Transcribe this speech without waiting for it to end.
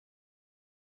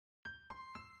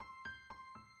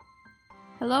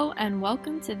Hello and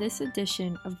welcome to this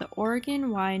edition of the Oregon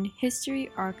Wine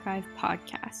History Archive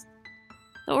podcast.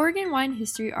 The Oregon Wine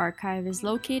History Archive is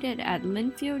located at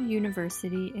Linfield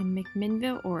University in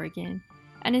McMinnville, Oregon,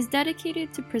 and is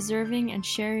dedicated to preserving and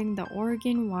sharing the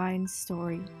Oregon wine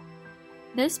story.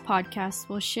 This podcast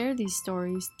will share these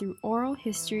stories through oral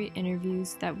history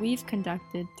interviews that we've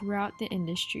conducted throughout the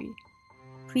industry.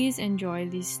 Please enjoy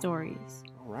these stories.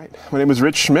 All right. My name is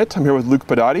Rich Schmidt. I'm here with Luke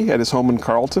Pedotti at his home in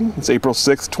Carlton. It's April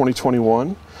 6th,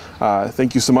 2021.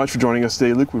 Thank you so much for joining us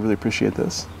today, Luke. We really appreciate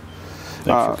this.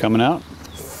 Thanks for coming out.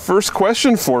 First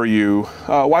question for you,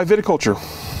 why viticulture?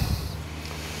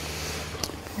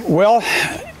 Well,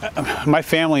 my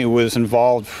family was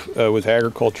involved with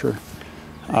agriculture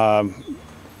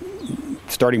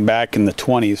starting back in the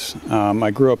 20s.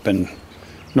 I grew up in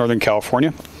Northern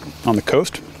California on the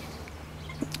coast.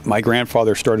 My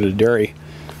grandfather started a dairy,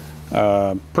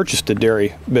 purchased a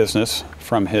dairy business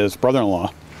from his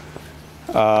brother-in-law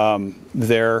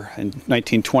there in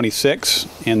 1926,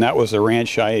 and that was the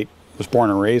ranch I was born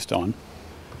and raised on.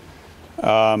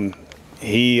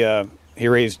 He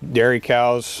raised dairy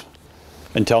cows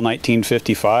until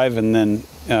 1955, and then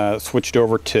switched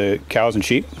over to cows and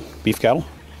sheep, beef cattle.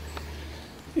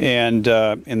 And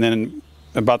then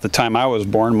about the time I was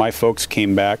born, my folks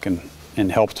came back and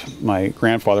helped my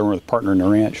grandfather with a partner in the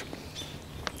ranch.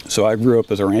 So I grew up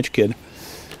as a ranch kid,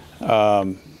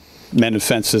 mending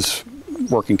fences,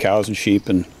 working cows and sheep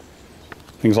and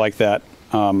things like that.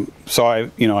 So I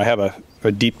have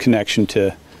a deep connection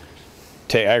to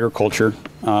agriculture.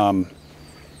 Not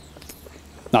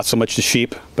so much the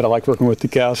sheep, but I like working with the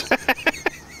cows.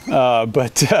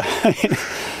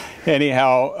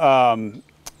 Anyhow,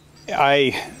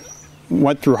 I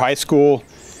went through high school.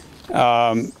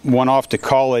 Went off to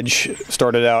college,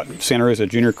 started out at Santa Rosa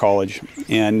Junior College,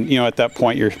 and at that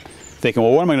point you're thinking,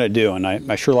 well, what am I going to do? And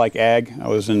I sure like ag. I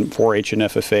was in 4-H and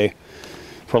FFA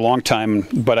for a long time,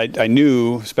 but I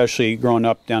knew, especially growing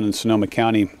up down in Sonoma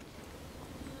County,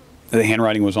 the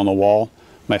handwriting was on the wall.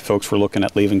 My folks were looking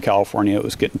at leaving California. It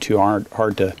was getting too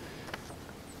hard to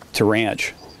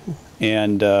ranch,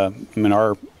 and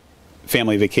our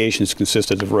family vacations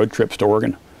consisted of road trips to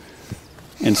Oregon.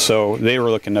 And so they were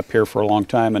looking up here for a long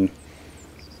time.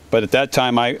 But at that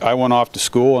time, I went off to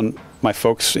school, and my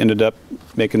folks ended up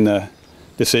making the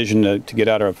decision to get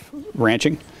out of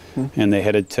ranching, and they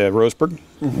headed to Roseburg.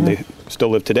 They still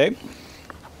live today.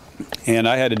 And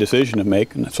I had a decision to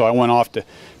make, and so I went off to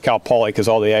Cal Poly, because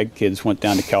all the ag kids went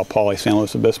down to Cal Poly, San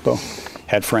Luis Obispo.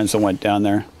 Had friends that went down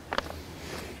there.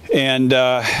 And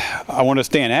I wanted to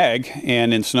stay in ag,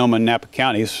 and in Sonoma and Napa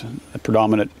counties, the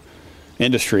predominant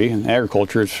industry and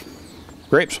agriculture is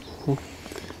grapes.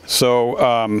 So,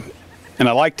 and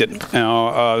I liked it.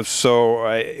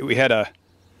 We had a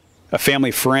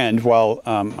family friend while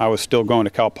I was still going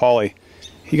to Cal Poly.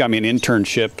 He got me an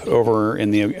internship over in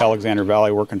the Alexander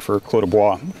Valley working for Clos de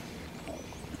Bois.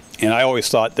 And I always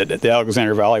thought that the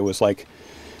Alexander Valley was like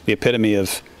the epitome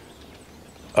of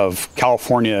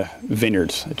California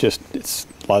vineyards. It's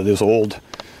a lot of those old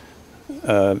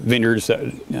vineyards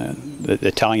that the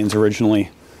Italians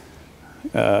originally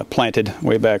planted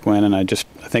way back when, and I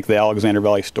think the Alexander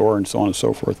Valley store and so on and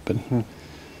so forth. But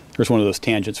there's one of those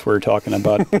tangents we were talking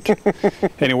about.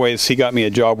 Anyways, he got me a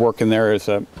job working there as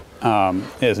an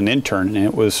intern, and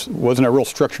it wasn't a real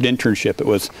structured internship. It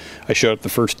was, I showed up the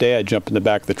first day, I jumped in the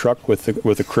back of the truck with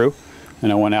the crew,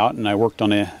 and I went out and I worked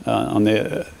on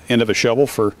the end of a shovel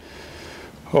for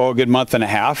a good month and a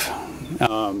half,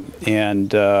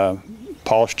 and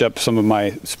polished up some of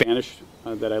my Spanish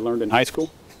that I learned in high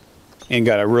school, and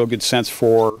got a real good sense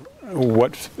for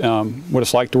what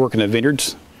it's like to work in the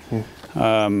vineyards,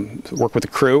 work with the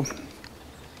crew.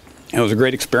 And it was a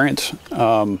great experience.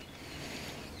 So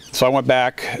I went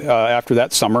back after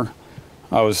that summer.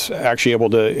 I was actually able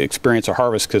to experience a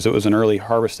harvest because it was an early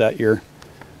harvest that year.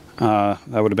 That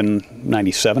would have been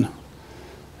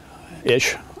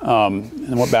 97-ish.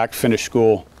 And went back, finished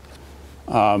school,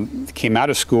 came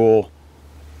out of school,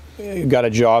 got a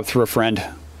job through a friend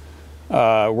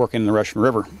working in the Russian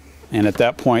River. And at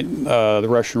that point, the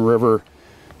Russian River,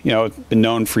 it's been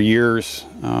known for years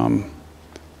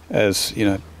as,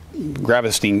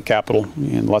 Gravestein capital,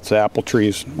 and lots of apple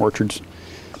trees, orchards.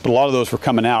 But a lot of those were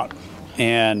coming out.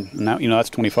 And now, that's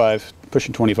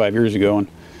pushing 25 years ago. And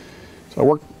so I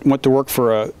went to work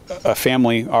for a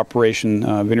family operation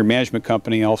vineyard management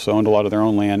company, also owned a lot of their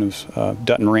own land. It was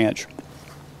Dutton Ranch.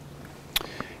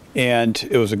 And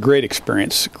it was a great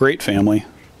experience, great family,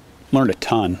 learned a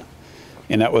ton.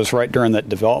 And that was right during that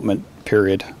development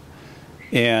period.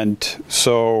 And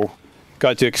so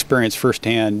got to experience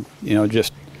firsthand,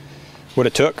 just what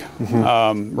it took.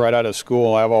 Right out of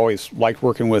school, I've always liked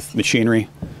working with machinery,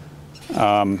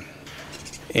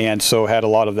 and so had a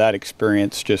lot of that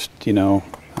experience. Just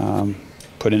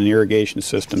put in irrigation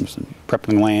systems and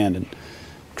prepping land and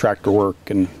tractor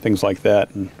work and things like that.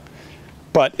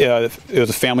 But it was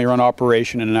a family-run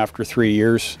operation, and after 3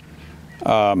 years,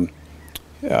 knew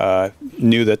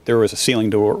that there was a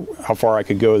ceiling to how far I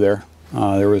could go there.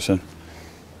 There was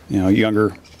younger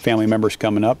family members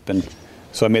coming up, and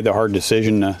so I made the hard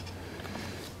decision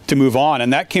to move on.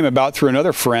 And that came about through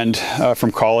another friend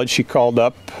from college. She called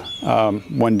up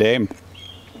one day.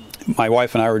 My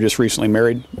wife and I were just recently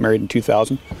married in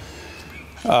 2000.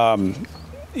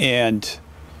 And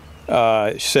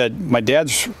she said, my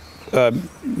dad's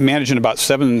managing about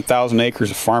 7,000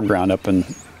 acres of farm ground up in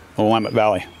the Willamette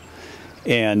Valley.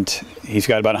 And he's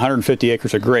got about 150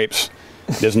 acres of grapes.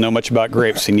 He doesn't know much about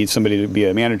grapes. He needs somebody to be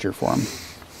a manager for him,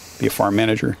 be a farm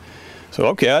manager. So,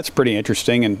 okay, that's pretty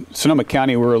interesting. And Sonoma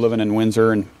County, we were living in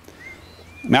Windsor. And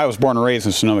I was born and raised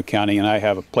in Sonoma County, and I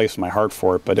have a place in my heart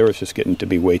for it, but there was just getting to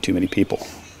be way too many people.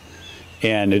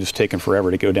 And it was taking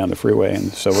forever to go down the freeway.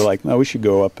 And so we're like, no, we should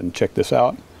go up and check this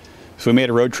out. So we made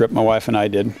a road trip, my wife and I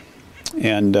did,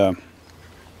 and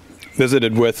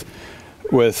visited with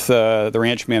the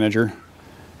ranch manager.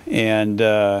 And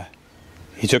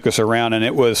he took us around, and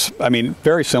it was,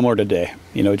 very similar today.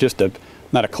 Just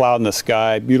not a cloud in the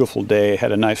sky, beautiful day,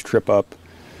 had a nice trip up.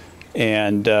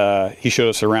 And he showed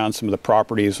us around some of the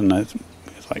properties, and it's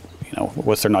like,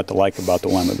 what's there not to like about the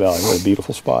Willamette Valley? What a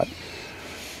beautiful spot.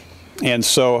 And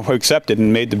so we accepted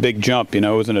and made the big jump. It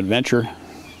was an adventure.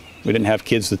 We didn't have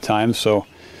kids at the time, so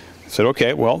I said,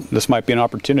 okay, well, this might be an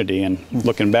opportunity. And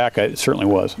looking back, it certainly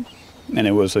was. And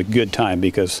it was a good time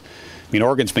because,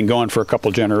 Oregon's been going for a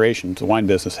couple generations, the wine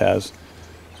business has.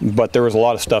 But there was a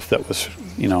lot of stuff that was,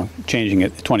 changing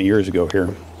it 20 years ago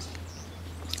here.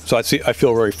 So I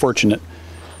feel very fortunate,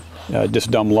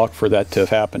 just dumb luck for that to have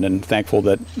happened, and thankful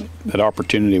that that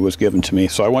opportunity was given to me.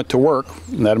 So I went to work,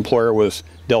 and that employer was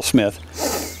Del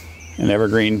Smith in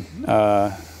Evergreen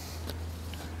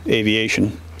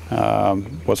Aviation.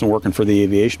 Wasn't working for the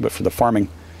aviation, but for the farming.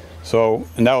 So,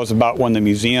 and that was about when the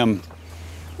museum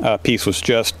piece was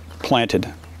just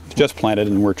planted,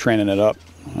 and we're training it up.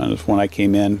 And that's when I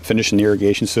came in, finishing the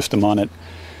irrigation system on it.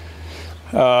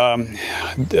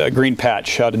 Green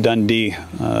Patch out of Dundee,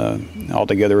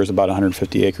 altogether was about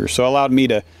 150 acres. So it allowed me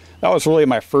that was really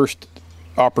my first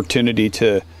opportunity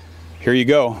to, here you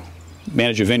go,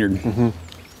 manage a vineyard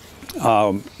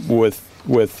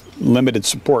with limited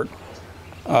support.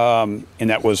 And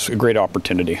that was a great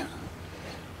opportunity. I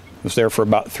was there for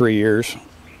about 3 years.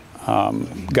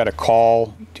 Got a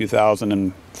call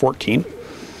 2014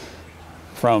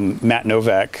 from Matt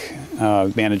Novak,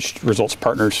 managed Results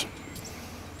Partners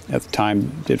at the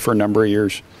time, did for a number of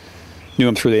years. Knew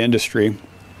him through the industry.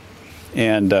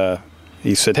 And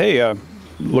he said, hey,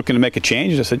 looking to make a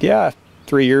change? I said, yeah,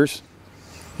 3 years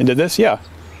into this, yeah.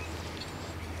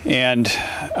 And,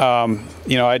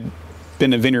 I'd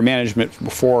been in vineyard management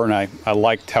before, and I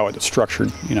liked how it was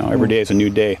structured. Every day is a new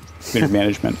day, vineyard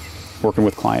management, working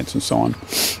with clients and so on.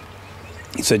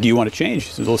 He said, do you want to change?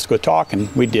 He said, let's go talk. And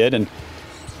we did. And,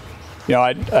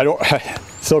 I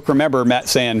still remember Matt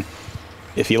saying,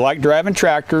 if you like driving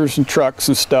tractors and trucks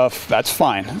and stuff, that's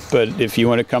fine. But if you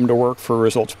want to come to work for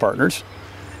Results Partners,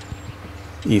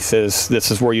 he says,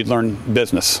 this is where you'd learn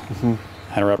business,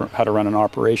 how to run an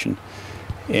operation.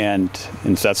 And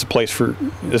that's the place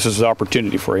this is the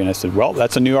opportunity for you. And I said, well,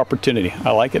 that's a new opportunity.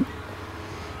 I like it.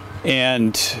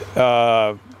 And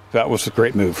that was a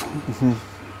great move.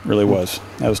 Really was.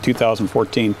 That was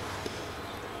 2014.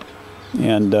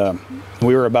 And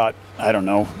we were about,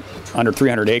 under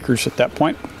 300 acres at that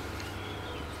point.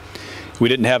 We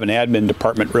didn't have an admin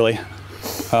department, really,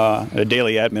 a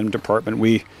daily admin department.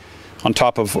 We, on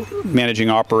top of managing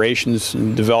operations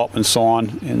and development and so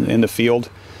on in the field,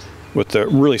 with a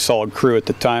really solid crew at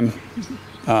the time,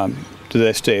 to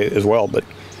this day as well. But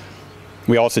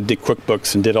we also did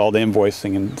QuickBooks and did all the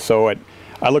invoicing. And so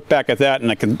I look back at that, and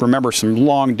I can remember some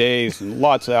long days and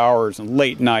lots of hours and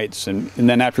late nights. And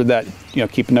then after that,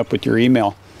 keeping up with your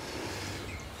email.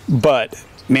 But,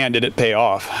 man, did it pay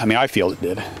off. I feel it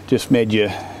did. Just made you,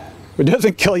 it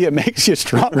doesn't kill you, it makes you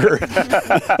stronger.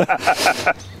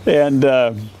 And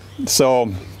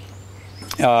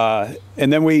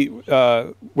and then we,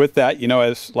 with that,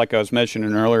 as like I was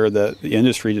mentioning earlier, the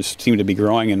industry just seemed to be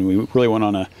growing, and we really went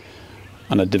on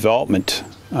a development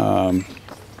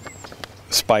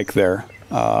spike there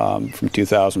from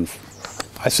 2000.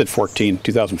 I said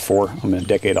 2004. I'm a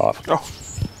decade off. Oh,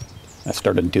 I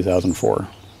started in 2004.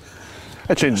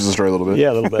 That changes the story a little bit.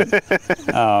 Yeah, a little bit.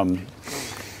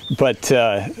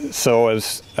 So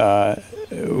as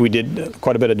we did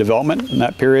quite a bit of development in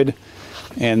that period,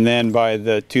 and then by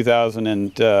the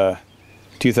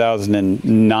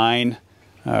 2009,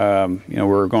 we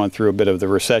were going through a bit of the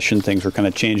recession. Things were kind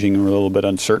of changing and were a little bit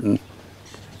uncertain.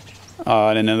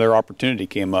 And another opportunity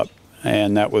came up,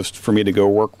 and that was for me to go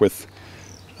work with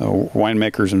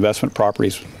Winemakers Investment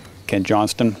Properties, Ken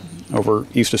Johnston, over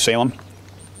east of Salem.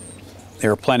 They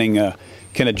were planting,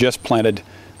 Ken had just planted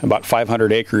about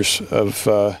 500 acres of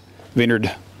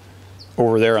vineyard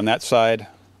over there on that side,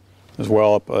 as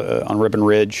well up on Ribbon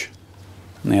Ridge.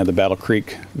 And they had the Battle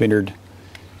Creek vineyard.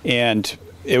 And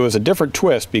it was a different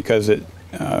twist because it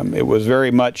was very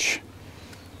much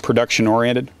production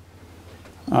oriented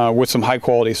with some high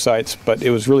quality sites, but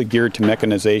it was really geared to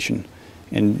mechanization.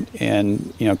 And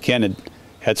Ken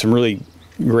had some really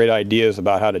great ideas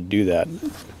about how to do that,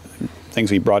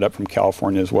 things he brought up from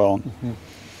California as well. Mm-hmm.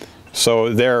 So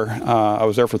I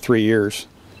was there for 3 years,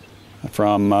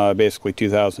 from basically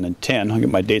 2010. I'll get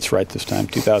my dates right this time,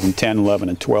 2010, 11,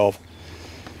 and 12,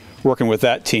 working with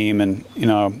that team. And,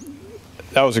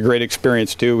 that was a great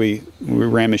experience too. We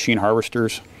ran machine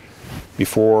harvesters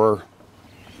before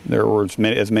there were as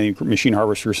many machine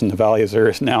harvesters in the valley as there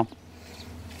is now.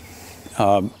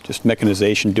 Just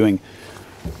mechanization, doing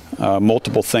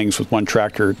multiple things with one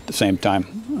tractor at the same time,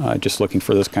 just looking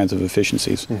for those kinds of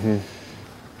efficiencies. Mm-hmm.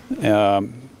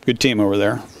 Good team over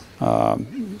there.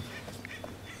 And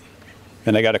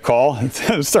I got a call.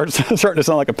 It's starting to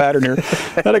sound like a pattern here.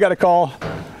 Then I got a call.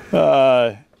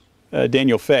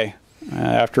 Daniel Fay,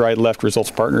 after I left Results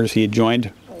Partners, he had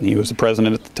joined. He was the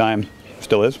president at the time,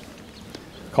 still is.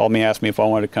 Called me, asked me if I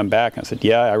wanted to come back. I said,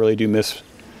 yeah, I really do miss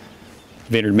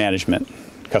vineyard management,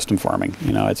 custom farming.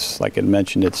 It's like I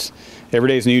mentioned, it's every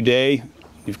day's a new day.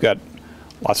 You've got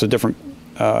lots of different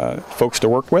folks to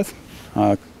work with.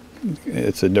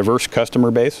 It's a diverse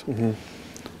customer base,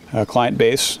 mm-hmm. Client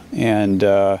base, and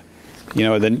the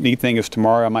neat thing is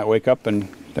tomorrow I might wake up and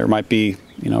there might be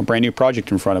a brand new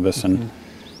project in front of us, mm-hmm.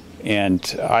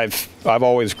 and I've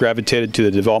always gravitated to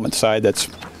the development side. That's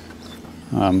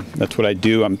what I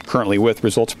do. I'm currently with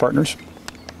Results Partners.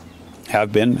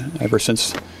 Have been ever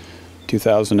since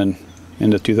 2000 and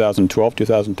into 2012,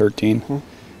 2013,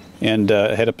 mm-hmm. and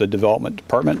head up the development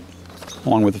department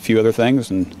along with a few other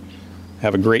things, and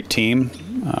have a great team.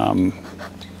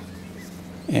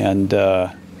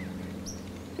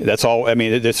 That's all. I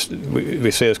mean,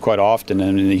 we say this quite often,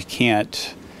 and you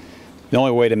can't. The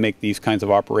only way to make these kinds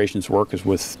of operations work is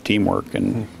with teamwork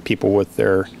and mm-hmm. people with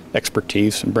their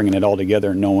expertise and bringing it all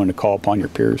together and knowing to call upon your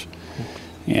peers,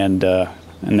 and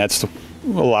that's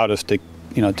allowed us to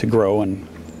to grow and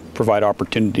provide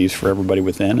opportunities for everybody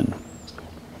within, and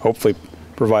hopefully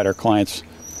provide our clients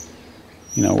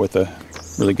with a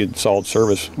really good solid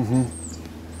service. Mm-hmm.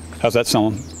 How's that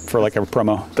sound for like a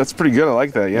promo? That's pretty good. I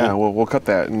like that. Yeah. We'll cut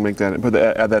that and make that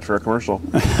add that for a commercial.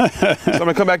 So I'm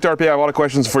gonna come back to RP. I have a lot of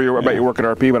questions for you about your work at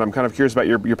RP, but I'm kind of curious about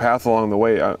your path along the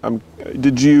way.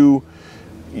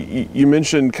 You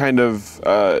mentioned kind of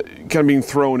being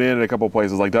thrown in at a couple of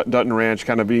places like Dutton Ranch,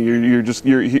 kind of being you're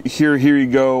here you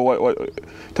go. What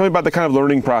tell me about the kind of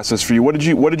learning process for you. What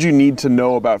did you need to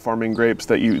know about farming grapes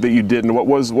that you didn't? What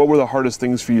were the hardest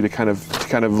things for you to kind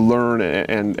of learn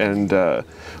and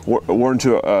learn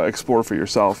to explore for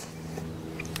yourself?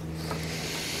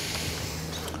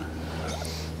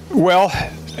 Well,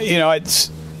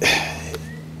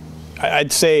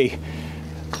 I'd say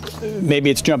maybe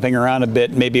it's jumping around a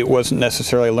bit. Maybe it wasn't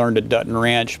necessarily learned at Dutton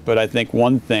Ranch, but I think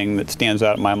one thing that stands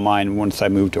out in my mind once I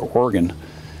moved to Oregon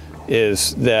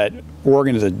is that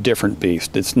Oregon is a different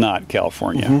beast. It's not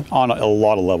California mm-hmm. on a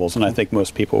lot of levels, and I think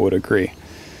most people would agree.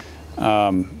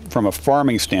 From a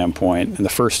farming standpoint, and the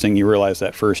first thing you realize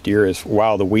that first year is,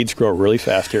 wow, the weeds grow really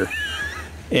fast here,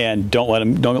 and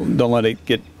don't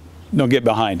get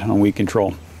behind on weed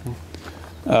control.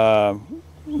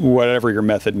 Whatever your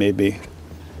method may be.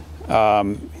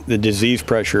 The disease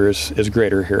pressure is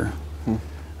greater here.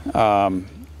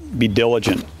 Be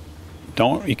diligent.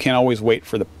 You can't always wait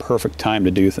for the perfect time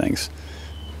to do things.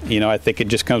 I think it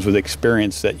just comes with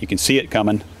experience that you can see it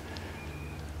coming.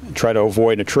 Try to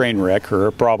avoid a train wreck or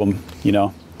a problem.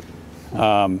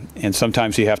 And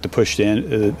sometimes you have to push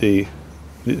the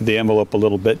envelope a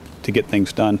little bit to get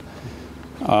things done.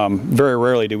 Very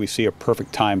rarely do we see a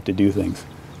perfect time to do things.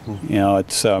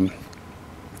 It's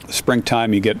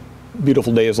springtime. You get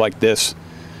beautiful days like this.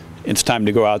 It's time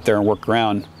to go out there and work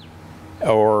around,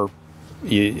 or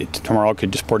tomorrow it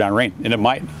could just pour down rain, and it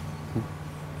might.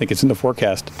 I think it's in the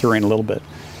forecast to rain a little bit,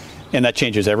 and that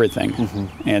changes everything.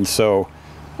 Mm-hmm. And so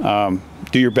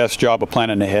do your best job of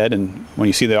planning ahead, and when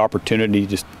you see the opportunity,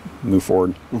 just move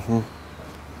forward. Mm-hmm.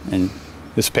 and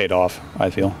this paid off, I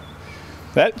feel.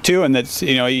 That too, and that's,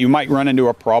 you know, you might run into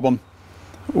a problem,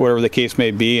 whatever the case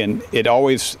may be, and it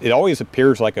always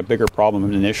appears like a bigger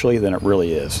problem initially than it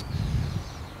really is.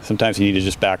 Sometimes you need to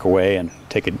just back away and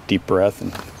take a deep breath,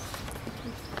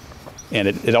 and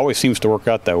it always seems to work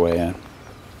out that way. And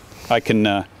I can,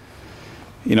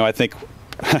 you know, I think,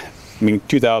 I mean,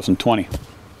 2020,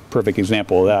 perfect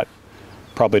example of that.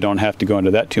 Probably don't have to go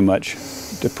into that too much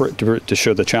to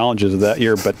show the challenges of that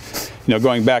year, but, you know,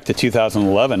 going back to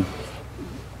 2011,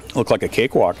 it looked like a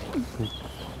cakewalk.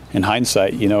 In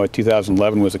hindsight, you know,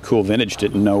 2011 was a cool vintage,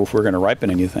 didn't know if we were going to ripen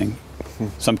anything.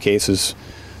 Some cases,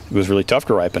 it was really tough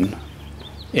to ripen.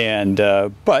 And,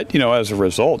 but, you know, as a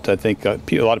result, I think a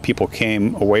lot of people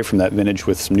came away from that vintage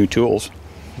with some new tools,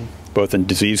 both in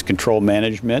disease control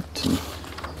management,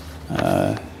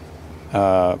 and,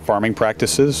 farming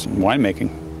practices, and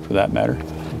winemaking, for that matter.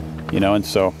 You know, and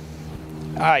so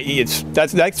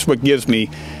that's what gives me,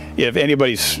 if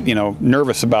anybody's, you know,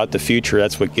 nervous about the future,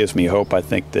 that's what gives me hope. I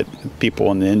think that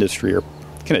people in the industry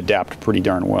can adapt pretty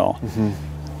darn well.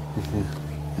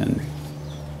 And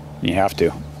you have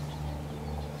to.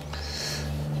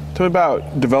 Tell me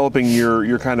about developing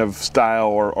your kind of style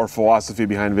or philosophy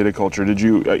behind viticulture. Did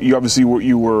you obviously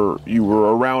you were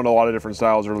around a lot of different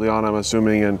styles early on, I'm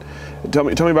assuming, and tell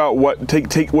me about what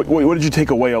did you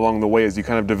take away along the way as you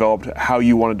kind of developed how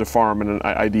you wanted to farm, and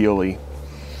ideally?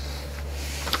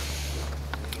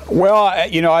 Well,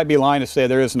 you know, I'd be lying to say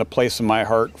there isn't a place in my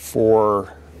heart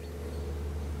for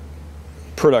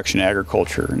production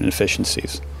agriculture and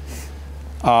efficiencies.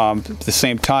 At the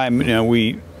same time, you know,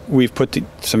 we've put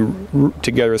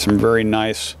together some very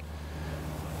nice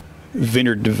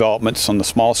vineyard developments on the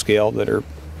small scale that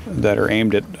are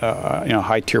aimed at you know,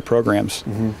 high tier programs.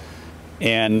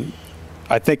 And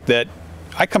I think that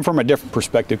I come from a different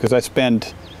perspective because I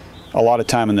spend a lot of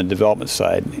time on the development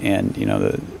side, and, you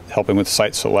know, helping with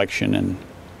site selection and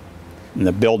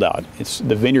the build out.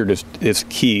 The vineyard is a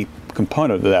key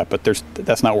component of that, but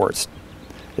that's not where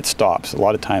it stops. A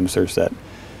lot of times there's a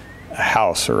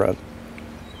house or a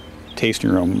tasting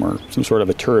room or some sort of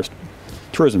a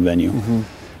tourism venue.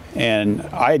 And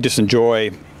I just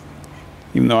enjoy,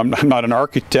 even though I'm not an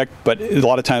architect, but a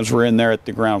lot of times we're in there at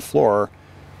the ground floor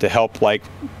to help, like,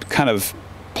 kind of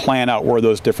plan out where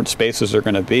those different spaces are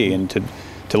going to be, and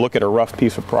to look at a rough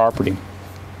piece of property,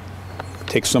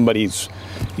 take somebody's,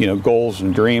 you know, goals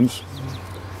and dreams,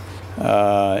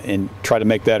 and try to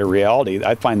make that a reality.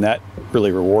 I find that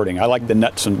really rewarding. I like the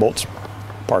nuts and bolts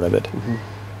part of it.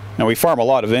 Now, we farm a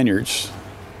lot of vineyards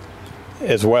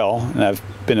as well, and I've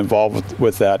been involved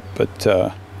with that, but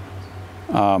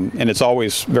and it's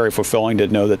always very fulfilling to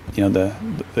know that, you know,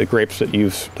 the grapes that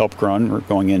you've helped grow are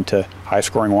going into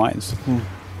high-scoring wines.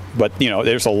 But, you know,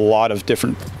 there's a lot of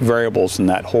different variables in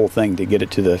that whole thing to get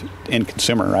it to the end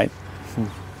consumer, right?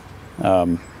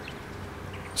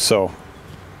 So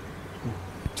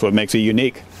that's what makes it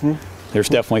unique. There's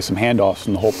definitely some handoffs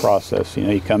in the whole process. You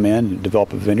know, you come in, you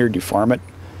develop a vineyard, you farm it,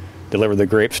 deliver the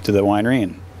grapes to the winery,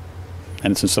 and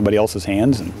it's in somebody else's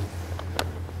hands. And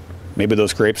maybe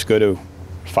those grapes go to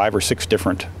 5 or 6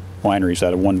 different wineries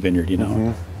out of one vineyard, you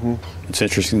know. It's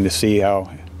interesting to see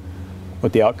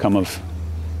what the outcome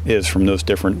is from those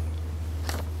different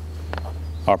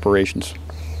operations.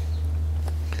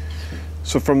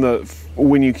 So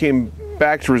when you came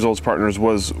back to Results Partners,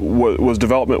 was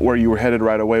development where you were headed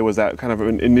right away? Was that kind of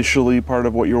initially part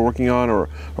of what you were working on, or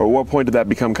at what point did that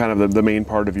become kind of the main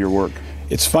part of your work?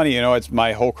 It's funny, you know,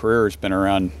 my whole career has been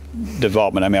around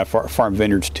development. I mean, I farm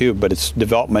vineyards too, but it's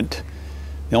development.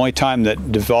 The only time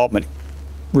that development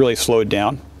really slowed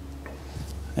down,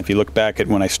 if you look back at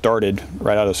when I started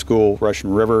right out of school,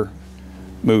 Russian River,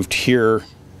 moved here,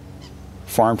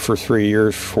 farmed for 3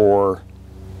 years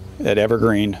at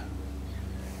Evergreen,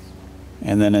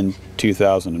 and then in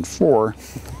 2004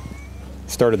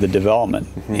 started the development.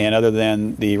 And other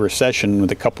than the recession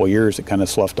with a couple of years, it kind of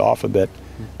sloughed off a bit.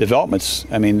 Developments,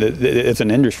 I mean, it's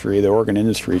an industry. The organ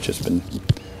industry has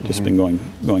just been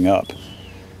going up,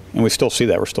 and we still see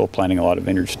that. We're still planting a lot of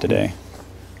vineyards today.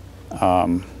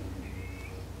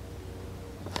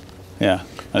 Yeah,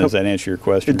 does that answer your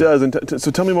question? It does. And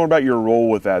so tell me more about your role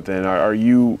with that. Then, are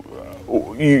you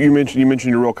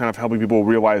mentioned your role kind of helping people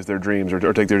realize their dreams, or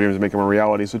take their dreams and make them a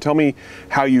reality. So tell me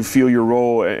how you feel your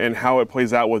role and how it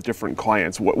plays out with different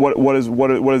clients. What is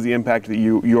the impact that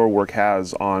your work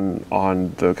has on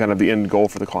the kind of the end goal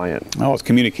for the client? Oh, it's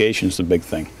communication is the big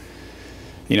thing.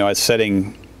 You know, it's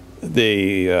setting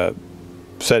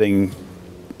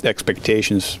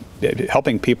expectations,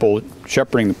 helping people,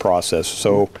 shepherding the process.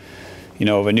 So, you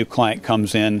know, if a new client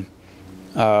comes in,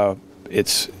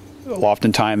 it's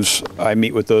oftentimes I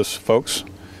meet with those folks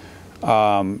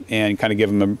and kind of give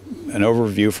them an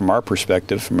overview from our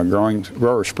perspective, from a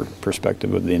grower's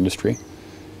perspective of the industry.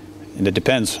 And it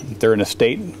depends. If they're in a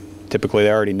state, typically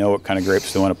they already know what kind of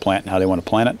grapes they want to plant and how they want to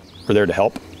plant it. We're there to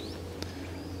help.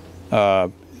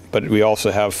 But we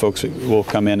also have folks that will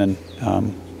come in and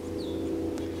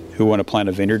who want to plant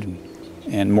a vineyard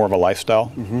and more of a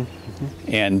lifestyle.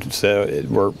 And so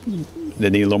they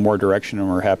need a little more direction, and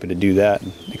we're happy to do that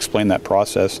and explain that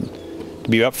process and to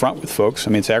be upfront with folks. I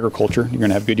mean, it's agriculture. You're going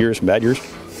to have good years and bad years.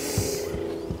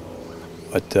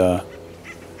 But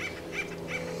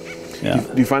yeah.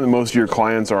 Do you find that most of your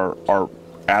clients are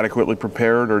adequately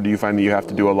prepared, or do you find that you have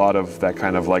to do a lot of that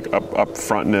kind of like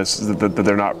upfrontness that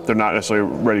they're not necessarily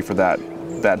ready for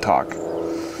that talk?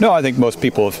 No, I think most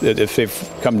people, if they've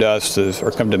come to us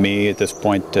or come to me at this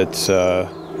point, it's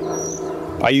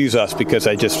I use us because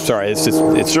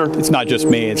it's Sure. It's not just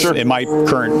me. It's Sure. In my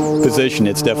current position,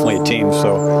 it's definitely a team.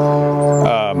 So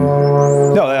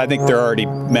no, I think they're already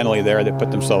mentally there. They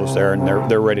put themselves there, and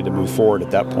they're ready to move forward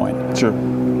at that point. Sure.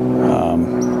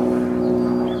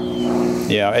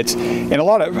 Yeah, and a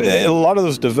lot of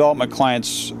those development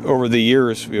clients over the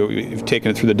years, we've taken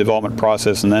it through the development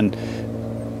process, and then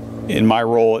in my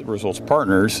role at Results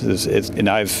Partners, and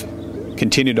I've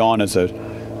continued on as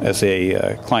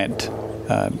a client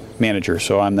manager,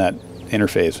 so I'm that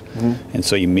interface, and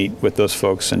so you meet with those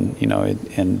folks, and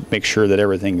and make sure that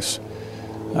everything's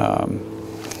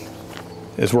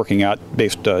is working out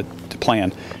based to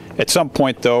plan. At some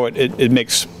point, though, it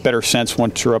makes better sense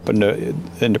once you're up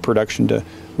into production to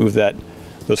move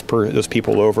those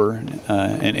people over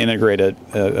and integrate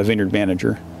a vineyard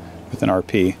manager with an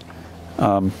RP.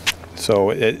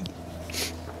 So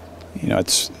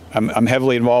I'm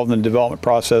heavily involved in the development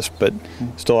process, but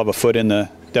still have a foot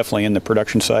definitely in the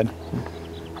production side.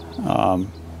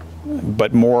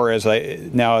 But more as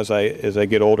I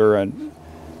get older and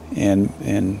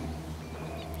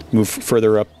move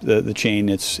further up the chain,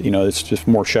 it's just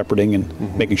more shepherding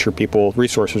and making sure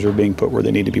resources are being put where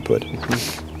they need to be put.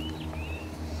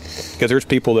 Because there's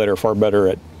people that are far better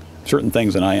at certain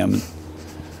things than I am.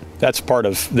 That's part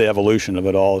of the evolution of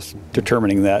it all, is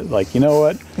determining that, like, you know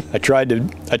what, I tried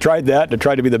that to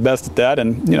try to be the best at that,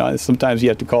 and sometimes you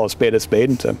have to call a spade,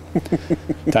 and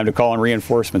it's time to call in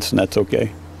reinforcements, and that's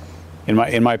okay. In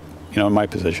my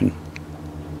position.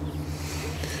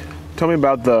 Tell me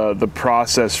about the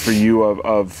process for you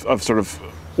of sort of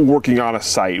working on a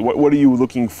site. What are you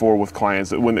looking for with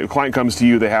clients? When the client comes to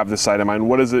you, they have this site in mind.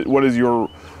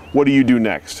 What do you do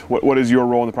next? What is your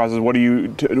role in the process? What are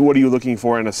you looking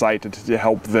for in a site to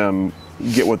help them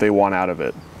get what they want out of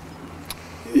it?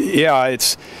 Yeah,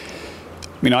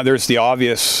 there's the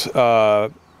obvious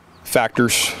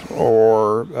factors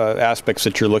or aspects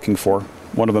that you're looking for.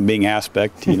 One of them being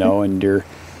aspect, and your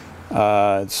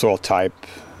soil type,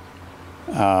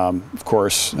 of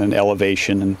course, and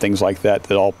elevation and things like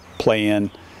that all play in.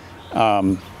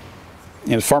 And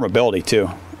farmability too.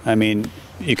 I mean,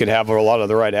 you could have a lot of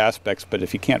the right aspects, but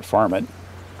if you can't farm it,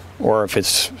 or if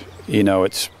it's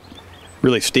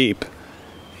really steep,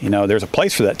 there's a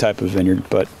place for that type of vineyard.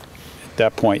 But at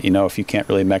that point, if you can't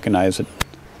really mechanize it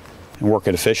and work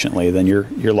it efficiently, then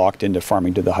you're locked into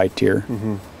farming to the high tier.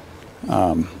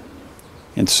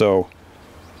 And so,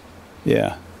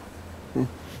 yeah,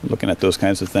 looking at those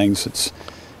kinds of things,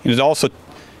 it's also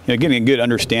getting a good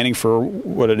understanding for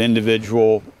what an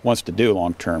individual wants to do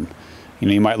long term.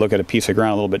 You might look at a piece of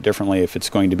ground a little bit differently if it's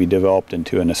going to be developed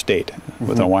into an estate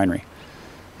with a winery.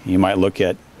 You might look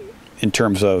at, in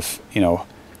terms of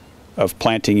of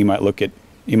planting, you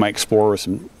might explore with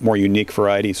some more unique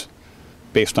varieties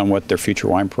based on what their future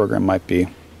wine program might be.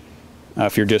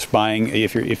 If you're just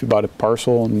if you bought a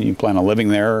parcel and you plan on living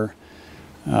there,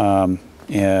 and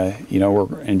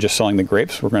just selling the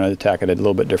grapes, we're going to attack it a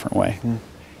little bit different way.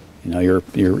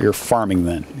 You're farming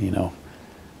then.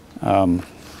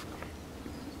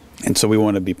 And so we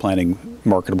want to be planting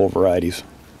marketable varieties.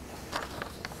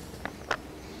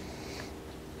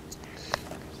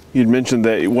 You'd mentioned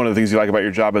that one of the things you like about your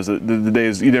job is that the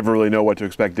days you never really know what to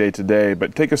expect day to day.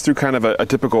 But take us through kind of a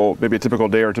typical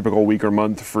day or a typical week or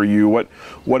month for you. What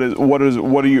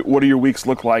do your weeks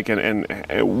look like, and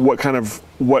what kind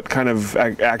of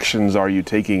actions are you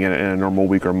taking in a normal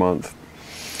week or month?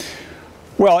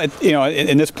 Well,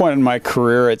 in this point in my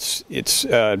career,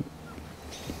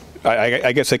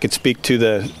 I guess I could speak to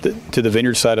the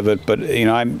vineyard side of it, but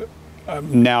I'm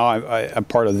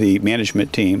part of the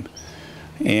management team,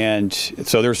 and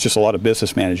so there's just a lot of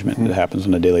business management that happens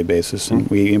on a daily basis, and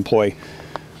we employ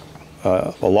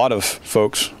a lot of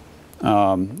folks,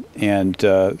 and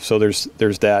so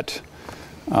there's that.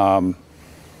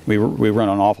 we run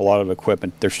an awful lot of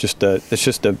equipment. There's just the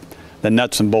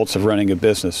nuts and bolts of running a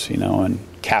business, you know, and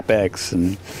CapEx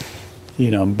and,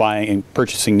 you know, buying and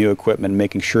purchasing new equipment,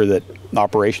 making sure that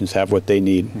operations have what they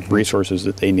need, resources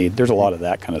that they need. There's a lot of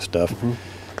that kind of stuff.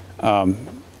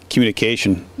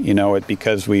 Communication, you know,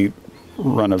 because we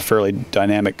run a fairly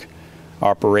dynamic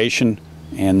operation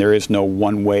and there is no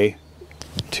one way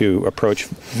to approach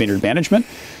vineyard management.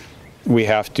 We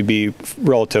have to be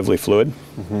relatively fluid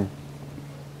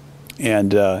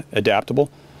and adaptable.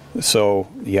 So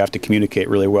you have to communicate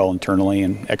really well internally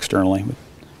and externally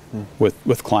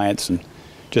with clients, and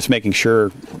just making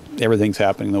sure everything's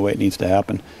happening the way it needs to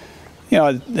happen. You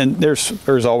know, and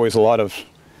there's always a lot of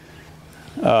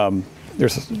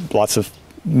there's lots of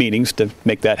meetings to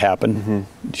make that happen.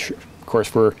 Of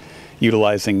course, we're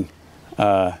utilizing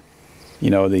you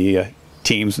know, the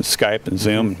Teams and Skype and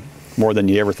Zoom more than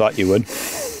you ever thought you would.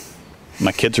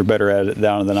 My kids are better at it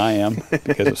now than I am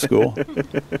because of school.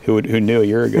 Who knew a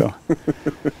year ago?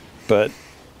 But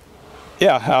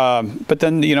yeah, but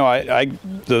then, you know, I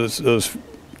those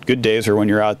good days are when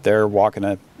you're out there walking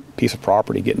a piece of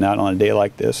property, getting out on a day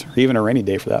like this, or even a rainy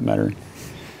day for that matter.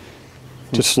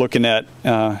 Just looking at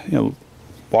you know,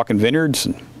 walking vineyards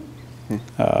and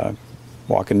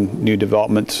walking new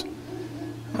developments.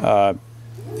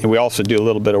 And we also do a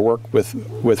little bit of work with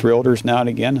realtors now and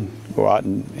again, and go out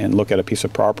and look at a piece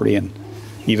of property and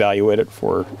evaluate it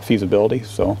for feasibility.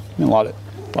 So, you know, a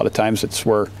lot of times it's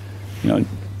where, you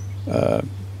know,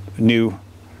 new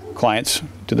clients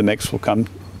to the mix will come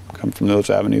from those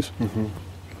avenues.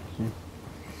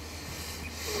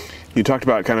 You talked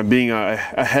about kind of being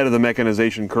ahead of the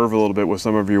mechanization curve a little bit with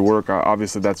some of your work.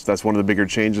 Obviously, that's one of the bigger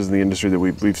changes in the industry that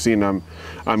we've seen.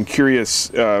 I'm curious,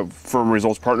 from a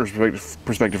Results Partners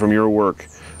perspective from your work,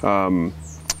 how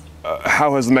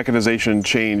has the mechanization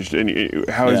changed, and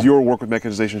how has your work with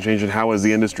mechanization changed, and how has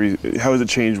it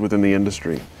changed within the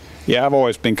industry? Yeah, I've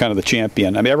always been kind of the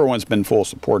champion. I mean, everyone's been full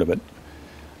support of it,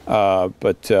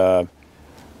 but.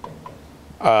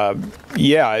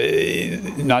 Yeah,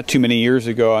 not too many years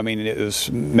ago, I mean,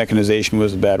 mechanization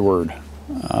was a bad word.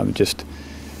 I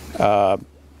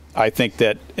think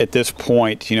that at this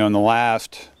point, you know, in the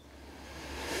last,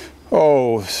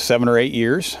 7 or 8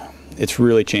 years, it's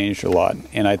really changed a lot.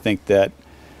 And I think that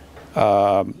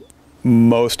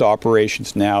most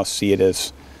operations now see it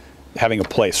as having a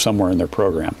place somewhere in their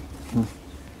program.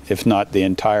 If not the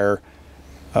entire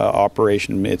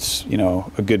operation, it's, you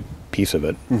know, a good piece of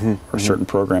it, or a certain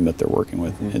program that they're working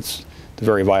with. It's a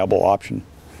very viable option.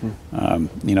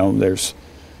 You know, there's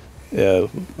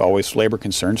always labor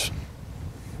concerns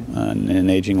and an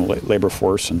aging labor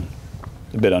force, and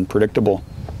a bit unpredictable.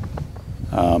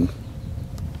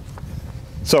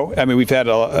 So, I mean, we've had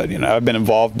you know, I've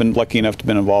been lucky enough to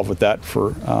been involved with that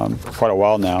for quite a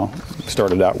while now.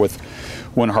 Started out with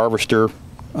one harvester,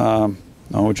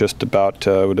 just about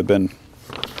would have been,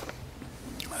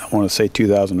 I want to say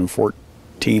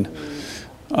 2014,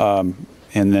 and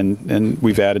then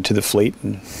we've added to the fleet,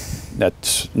 and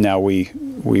that's now we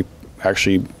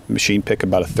actually machine pick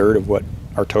about a third of what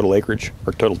our total acreage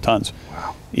or total tons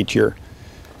each year,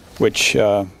 which is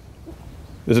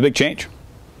a big change.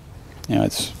 You know,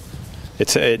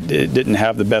 it didn't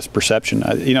have the best perception.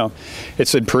 You know,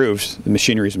 it's improved. The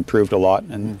machinery's improved a lot,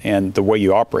 and the way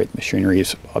you operate the machinery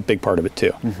is a big part of it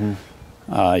too.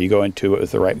 You go into it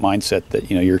with the right mindset that,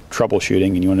 you know, you're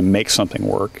troubleshooting and you want to make something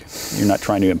work. You're not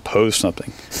trying to impose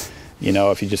something. You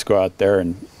know, if you just go out there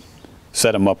and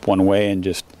set them up one way and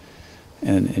just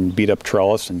and beat up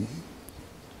trellis and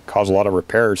cause a lot of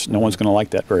repairs, no one's going to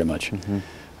like that very much.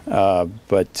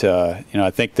 But you know,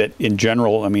 I think that in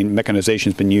general, I mean,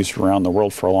 mechanization has been used around the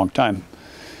world for a long time.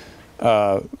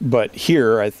 But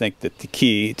here, I think that the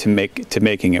key to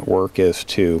making it work is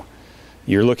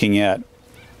you're looking at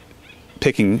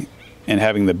picking and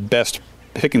having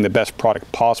picking the best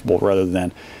product possible rather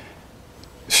than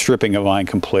stripping a vine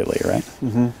completely, right?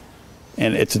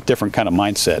 And it's a different kind of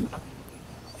mindset.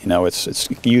 You know, it's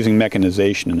using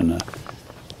mechanization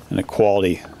in a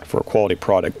quality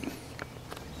product.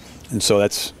 And so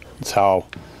that's how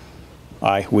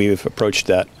we've approached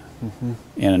that.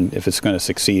 And if it's going to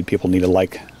succeed, people need to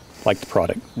like the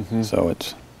product. So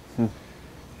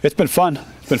it's been fun.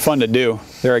 It's been fun to do.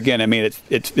 There again, I mean,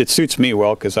 it suits me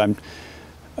well because I'm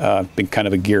been kind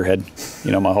of a gearhead,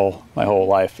 you know, my whole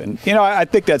life. And you know, I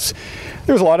think there's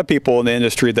a lot of people in the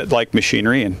industry that like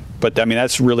machinery, but I mean,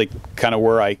 that's really kind of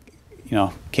where I, you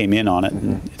know, came in on it.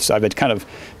 And it's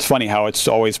funny how it's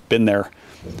always been there.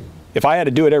 If I had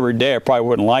to do it every day, I probably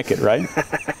wouldn't like it, right?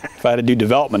 If I had to do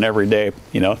development every day,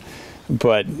 you know,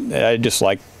 but I just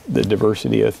like the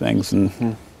diversity of things,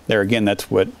 and there again, that's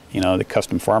what, the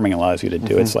custom farming allows you to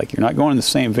do. It's like you're not going to the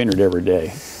same vineyard every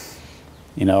day.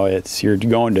 You're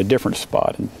going to a different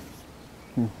spot, and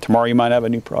tomorrow you might have a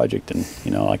new project, and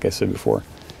like I said before.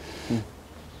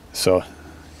 So,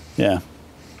 yeah.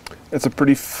 It's a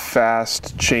pretty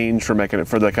fast change for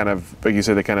the kind of, like you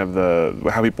said,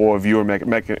 how people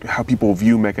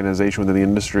view mechanization within the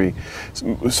industry.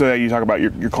 So you talk about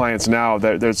your clients now,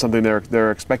 that there's something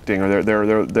they're expecting, or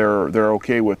they're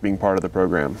okay with being part of the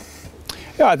program.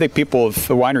 Yeah, I think the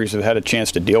wineries have had a chance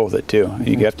to deal with it too.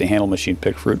 You have to handle machine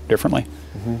picked fruit differently.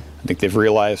 I think they've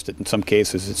realized that in some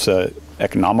cases it's a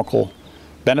economical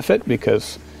benefit,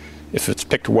 because if it's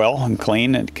picked well and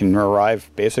clean, it can arrive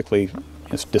basically,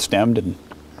 it's destemmed and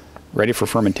ready for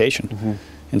fermentation.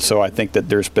 And so I think that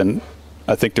there's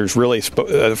really,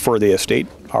 for the estate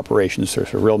operations,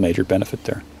 there's a real major benefit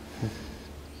there.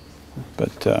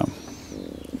 But,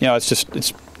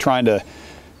 it's trying to,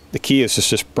 the key is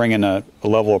just bringing a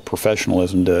level of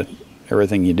professionalism to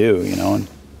everything you do, and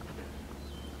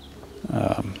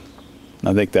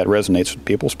I think that resonates with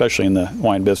people, especially in the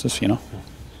wine business,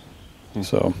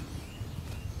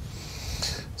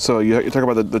 So you talk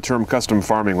about the term custom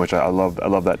farming, which I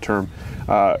love that term.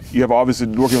 You have obviously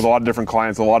working with a lot of different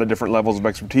clients, a lot of different levels of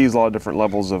expertise, a lot of different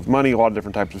levels of money, a lot of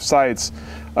different types of sites.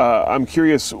 I'm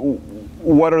curious,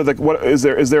 is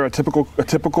there a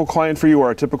typical client for you,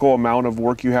 or a typical amount of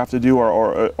work you have to do,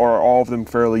 or are all of them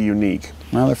fairly unique?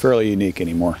 Well, they're fairly unique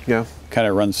anymore. Yeah. Kind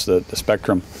of runs the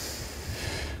spectrum.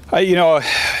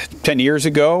 10 years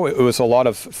ago, it was a lot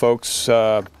of folks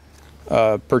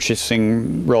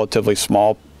purchasing relatively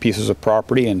small pieces of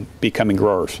property and becoming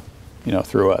growers,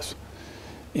 through us,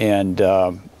 and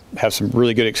have some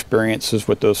really good experiences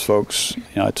with those folks.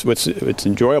 What's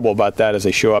enjoyable about that is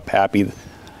they show up happy,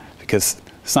 because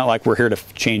it's not like we're here to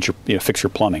fix your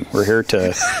plumbing. We're here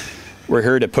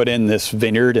to put in this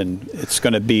vineyard, and it's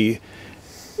going to be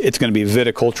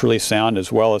viticulturally sound,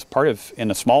 as well as on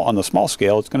the small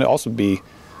scale. It's going to also be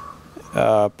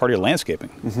part of your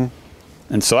landscaping.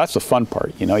 And so that's the fun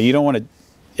part. You don't want to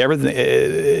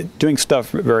doing stuff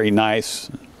very nice,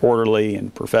 orderly,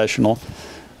 and professional,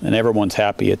 and everyone's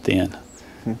happy at the end.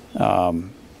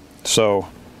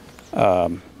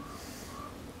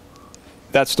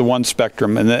 That's the one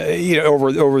spectrum. And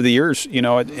over the years, in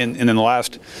the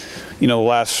last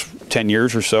 10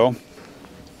 years or so,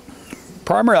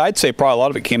 primarily, I'd say probably a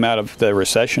lot of it came out of the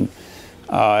recession.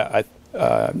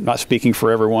 Not speaking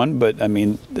for everyone, but I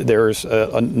mean, there's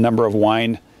a number of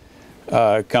wine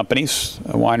companies,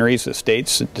 wineries,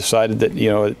 estates that decided that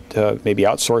maybe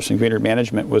outsourcing vineyard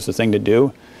management was the thing to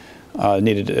do.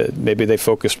 Maybe they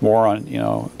focused more on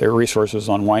their resources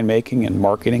on winemaking and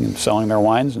marketing and selling their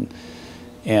wines,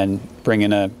 and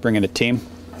bringing a team.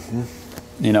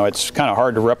 It's kind of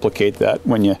hard to replicate that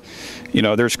when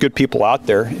there's good people out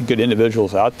there, good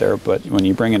individuals out there, but when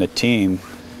you bring in a team,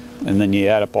 and then you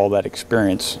add up all that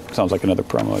experience. Sounds like another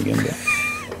promo again, but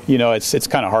it's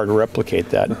kind of hard to replicate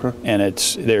that. And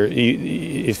it's there.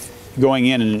 If going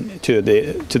into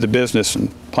the business and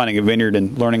planting a vineyard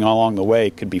and learning along the way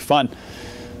could be fun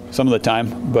some of the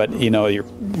time, but you're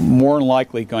more than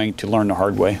likely going to learn the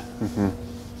hard way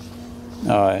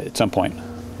at some point.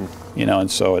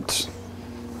 And so I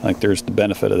think there's the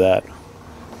benefit of that.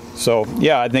 So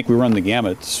yeah, I think we run the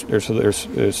gamut.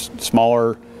 There's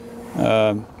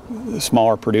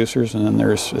smaller producers, and then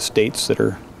there's estates that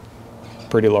are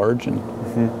pretty large, and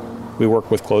we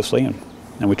work with closely, and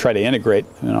we try to integrate.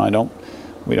 I don't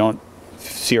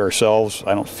see ourselves,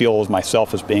 I don't feel as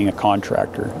myself as being a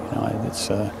contractor.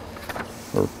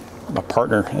 We're a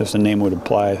partner, as the name would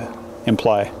imply,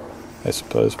 I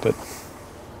suppose. But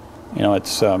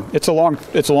it's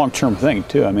a long-term thing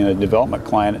too. I mean, a development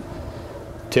client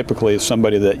typically is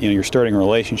somebody that you're starting a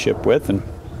relationship with, and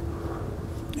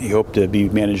you hope to be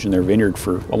managing their vineyard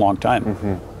for a long time.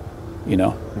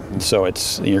 And so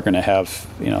you're going to have,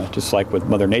 just like with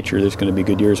Mother Nature, there's going to be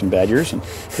good years and bad years, and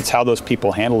it's how those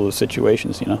people handle those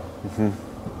situations.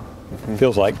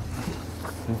 Feels like.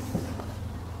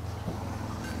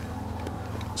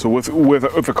 So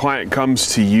if a client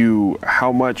comes to you,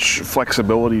 how much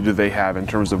flexibility do they have in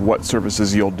terms of what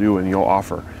services you'll do and you'll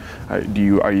offer? Are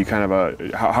you kind of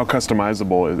how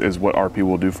customizable is what RP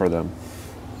will do for them?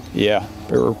 Yeah,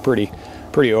 we're pretty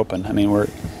open. I mean, we're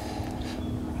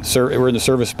in the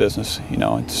service business.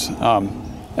 It's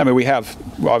we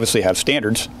obviously have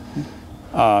standards.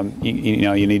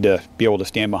 You need to be able to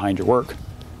stand behind your work,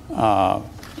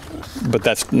 but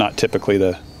that's not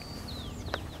typically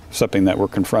something that we're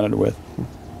confronted with.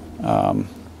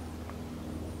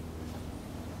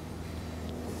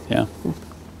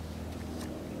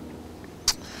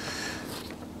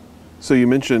 So you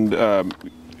mentioned, I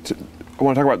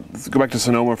want to go back to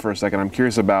Sonoma for a second. I'm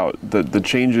curious about the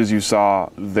changes you saw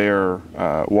there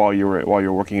while you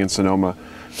were working in Sonoma,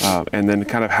 and then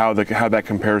kind of how that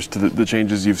compares to the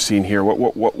changes you've seen here.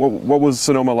 What was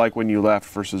Sonoma like when you left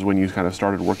versus when you kind of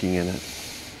started working in it?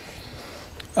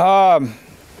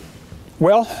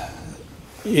 Well,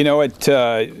 you know, at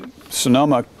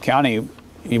Sonoma County,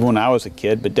 even when I was a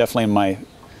kid, but definitely in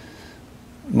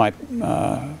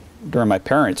during my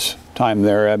parents' time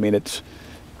there, I mean, it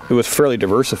was fairly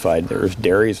diversified. There was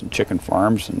dairies and chicken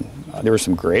farms, and there were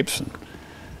some grapes and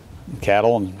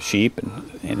cattle and sheep,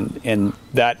 and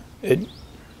that, you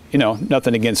know,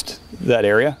 nothing against that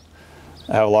area.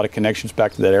 I have a lot of connections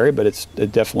back to that area, but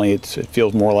it definitely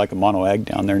feels more like a mono ag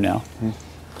down there now.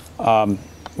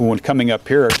 When coming up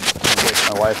here,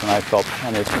 my wife and I felt,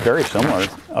 and it's very similar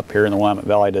up here in the Willamette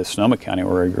Valley to Sonoma County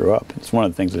where I grew up. It's one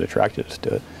of the things that attracted us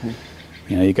to it.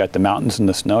 You know, you got the mountains and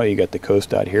the snow, you got the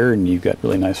coast out here, and you've got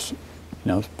really nice, you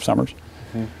know, summers.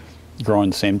 Growing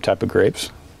the same type of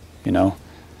grapes, you know.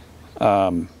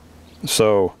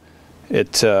 So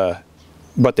it,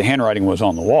 but the handwriting was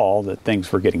on the wall that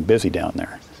things were getting busy down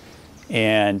there.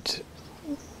 And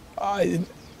I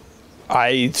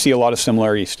see a lot of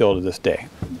similarities still to this day.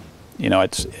 You know,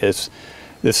 it's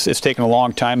taken a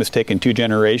long time. It's taken 2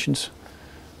 generations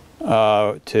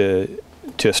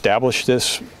to establish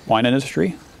this wine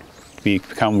industry, to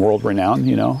become world renowned.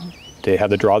 You know, to have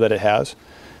the draw that it has,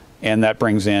 and that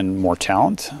brings in more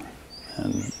talent,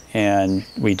 and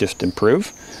we just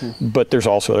improve. But there's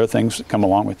also other things that come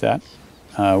along with that.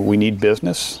 We need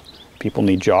business. People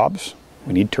need jobs.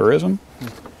 We need tourism.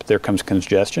 But there comes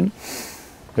congestion.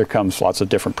 There comes lots of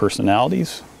different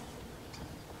personalities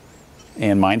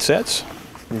and mindsets.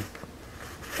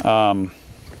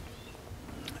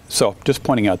 So just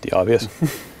pointing out the obvious.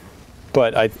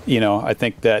 But I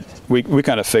think that we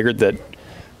kind of figured that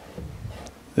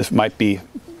this might be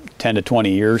 10 to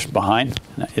 20 years behind.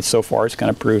 So far it's kind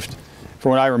of proved,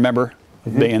 from what I remember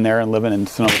of being there and living in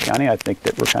Sonoma County, I think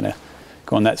that we're kind of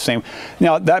going that same.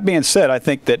 Now, that being said, I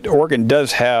think that Oregon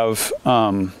does have,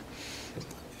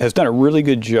 has done a really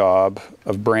good job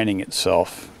of branding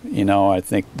itself. You know, I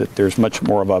think that there's much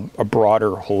more of a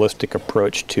broader, holistic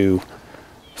approach to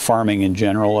farming in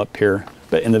general up here,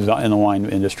 but in the wine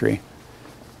industry,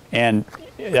 and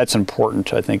that's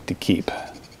important, I think, to keep.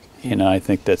 You know, I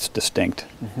think that's distinct,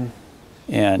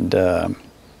 and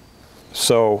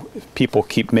so if people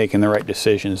keep making the right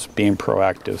decisions, being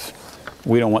proactive.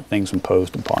 We don't want things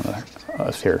imposed upon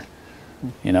us here.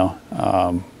 You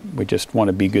know, we just want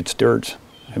to be good stewards.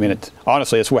 I mean,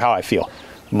 honestly, it's how I feel.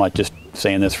 I'm not just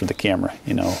saying this for the camera,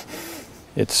 you know.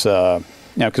 It's, you know,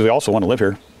 because we also want to live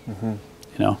here, you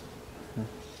know,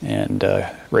 and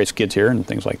raise kids here and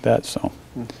things like that. So,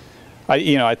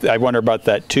 I wonder about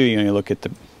that too. You know, you look at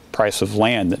the price of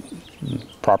land, that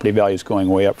property value is going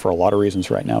way up for a lot of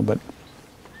reasons right now. But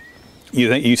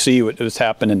you see what's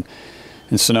happened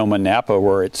in Sonoma and Napa,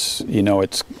 where it's, you know,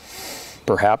 it's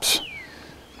perhaps,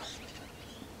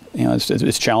 you know,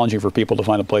 it's challenging for people to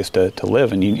find a place to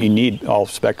live, and you need all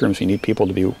spectrums. You need people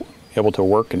to be able to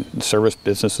work and service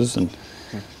businesses and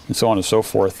so on and so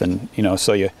forth. And, you know,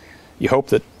 so you hope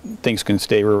that things can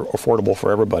stay affordable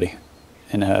for everybody,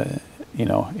 and you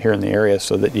know, here in the area,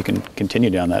 so that you can continue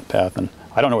down that path. And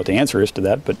I don't know what the answer is to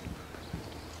that, but,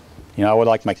 you know, I would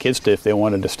like my kids to, if they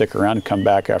wanted to stick around and come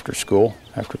back after school,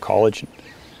 after college, and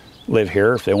live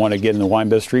here. If they want to get in the wine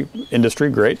industry,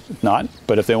 great. If not,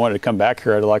 but if they wanted to come back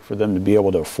here, I'd like for them to be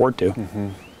able to afford to.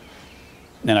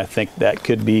 And I think that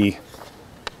could be,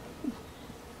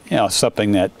 you know,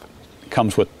 something that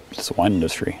comes with the wine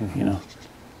industry. You know,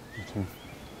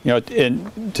 you know,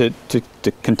 and to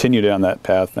continue down that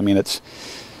path. I mean, it's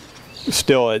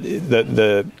still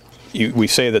we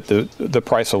say that the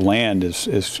price of land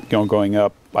is going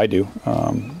up. I do.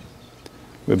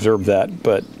 We observe that,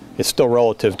 but it's still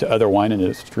relative to other wine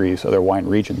industries, other wine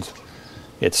regions.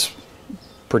 It's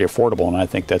pretty affordable, and I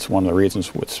think that's one of the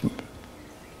reasons what's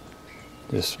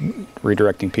just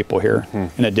redirecting people here,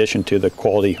 in addition to the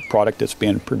quality product that's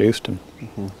being produced. And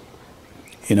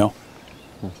you know.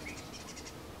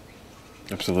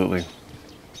 Absolutely.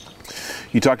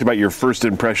 You talked about your first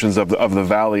impressions of the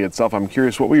valley itself. I'm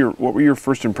curious, what were your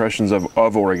first impressions of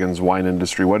Oregon's wine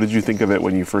industry? What did you think of it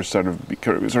when you first started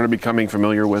becoming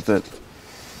familiar with it?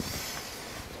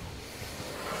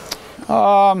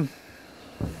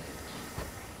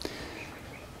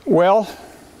 Well,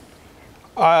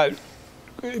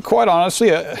 quite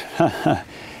honestly, at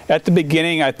the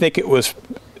beginning, I think it was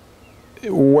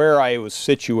where I was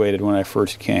situated when I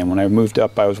first came. When I moved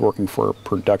up, I was working for a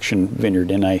production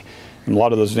vineyard, and a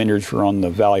lot of those vineyards were on the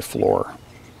valley floor.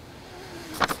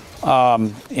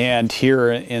 And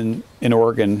here in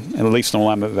Oregon, at least in the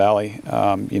Willamette Valley,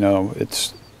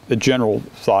 it's the general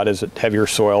thought is that heavier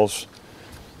soils,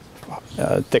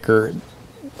 thicker,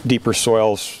 deeper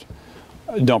soils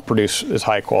don't produce as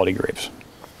high quality grapes.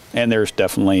 And there's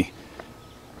definitely,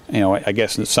 I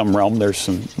guess in some realm there's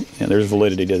there's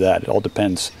validity to that. It all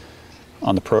depends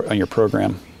on your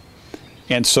program.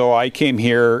 And so I came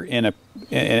here and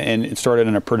started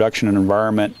in a production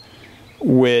environment,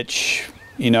 which,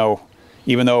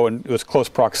 even though it was close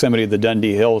proximity to the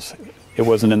Dundee Hills, it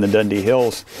wasn't in the Dundee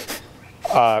Hills.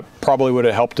 Probably would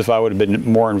have helped if I would have been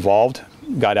more involved,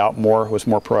 got out more, was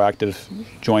more proactive,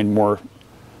 joined more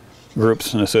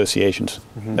groups and associations.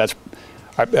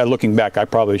 Looking back, I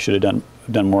probably should have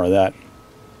done more of that.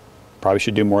 Probably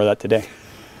should do more of that today.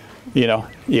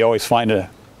 You always find a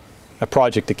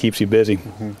project that keeps you busy.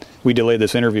 We delayed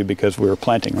this interview because we were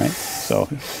planting, right? So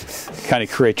kind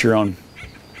of create your own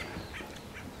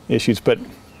issues. But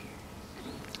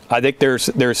I think there's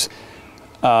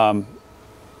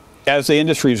as the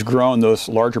industry's grown, those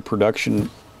larger production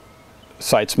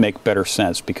sites make better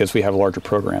sense because we have larger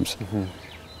programs.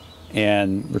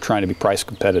 And we're trying to be price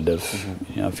competitive.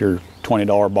 If you're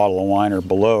 $20 bottle of wine or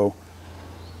below,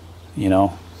 you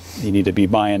need to be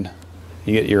buying.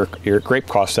 You get your grape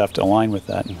costs have to align with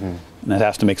that, and that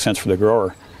has to make sense for the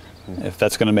grower. If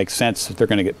that's going to make sense, if they're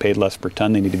going to get paid less per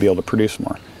ton, they need to be able to produce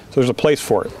more. So there's a place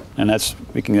for it, and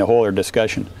we can get a whole other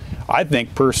discussion. I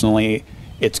think personally,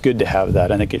 it's good to have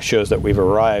that. I think it shows that we've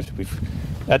arrived.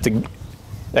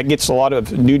 That gets a lot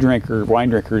of new wine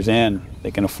drinkers in. They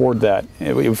can afford that.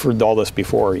 We've heard all this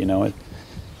before,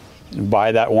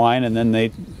 buy that wine, and then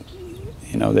they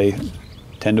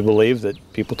tend to believe that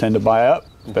people tend to buy up,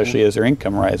 especially as their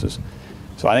income rises.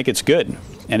 So I think it's good,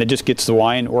 and it just gets the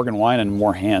Oregon wine, in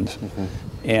more hands,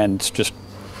 and it's just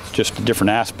a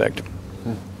different aspect.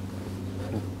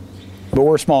 But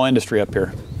we're a small industry up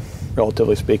here,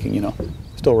 relatively speaking.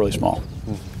 Still really small.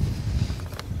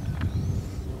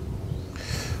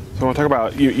 So I want to talk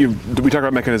about, we talked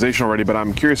about mechanization already, but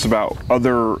I'm curious about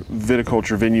other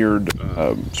viticulture, vineyard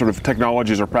sort of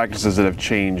technologies or practices that have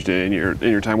changed in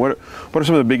your time. What are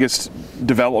some of the biggest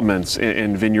developments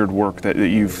in vineyard work that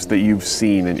you've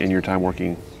seen in your time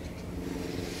working?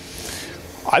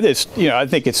 I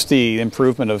think it's the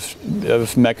improvement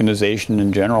of mechanization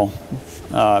in general.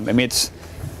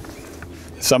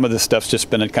 Some of this stuff's just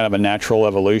been a kind of a natural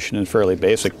evolution and fairly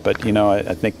basic, but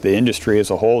I think the industry as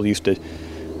a whole we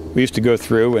used to go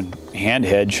through and hand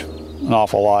hedge an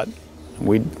awful lot.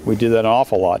 We did that an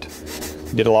awful lot.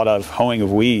 We did a lot of hoeing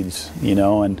of weeds,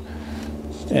 and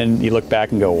you look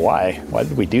back and go, why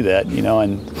did we do that?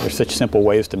 And there's such simple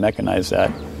ways to mechanize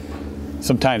that.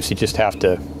 Sometimes you just have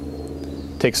to,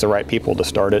 it takes the right people to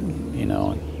start it, and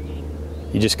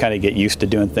you just kind of get used to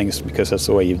doing things because that's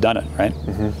the way you've done it, right?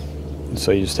 And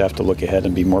so you just have to look ahead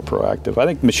and be more proactive. I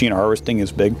think machine harvesting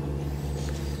is big.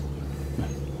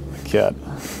 Cat.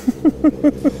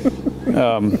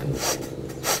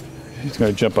 He's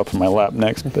going to jump up in my lap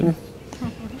next, but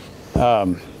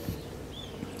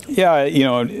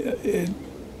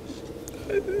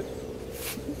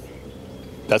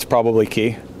that's probably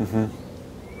key.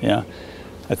 Yeah,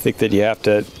 I think that you have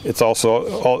to. It's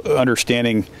also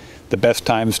understanding the best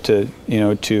times to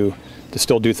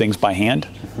still do things by hand,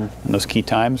 in those key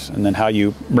times, and then how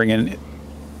you bring in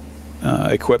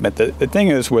equipment. The thing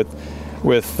is with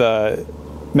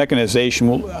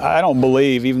mechanization, I don't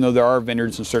believe, even though there are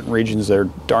vineyards in certain regions that are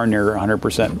darn near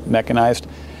 100% mechanized,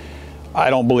 I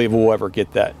don't believe we'll ever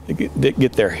get there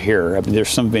here. There's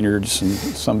some vineyards and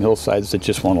some hillsides that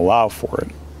just won't allow for it.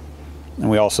 And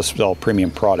we also sell a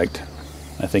premium product.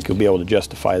 I think you'll be able to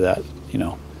justify that,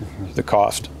 the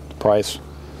cost, the price.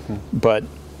 But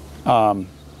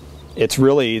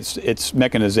it's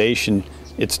mechanization.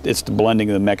 It's the blending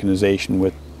of the mechanization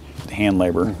with hand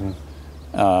labor.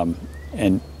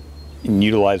 And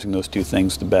utilizing those two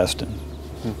things the best, and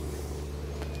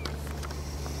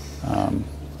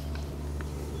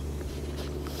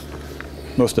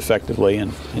most effectively,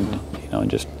 and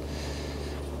just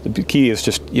the key is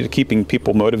just keeping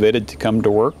people motivated to come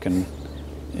to work and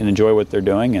enjoy what they're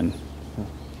doing,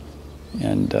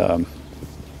 and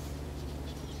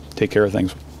take care of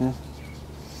things.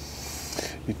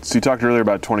 So you talked earlier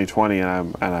about 2020,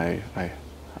 and I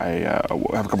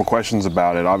have a couple questions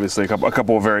about it. Obviously, a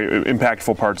couple of very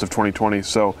impactful parts of 2020.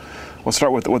 So we'll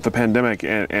start with the pandemic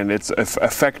and its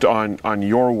effect on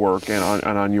your work and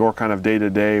on your kind of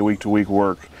day-to-day, week-to-week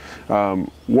work. What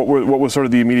was sort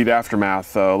of the immediate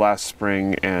aftermath last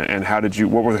spring, and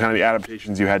what were the kind of the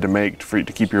adaptations you had to make to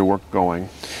keep your work going?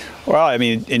 Well,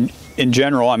 in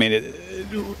general,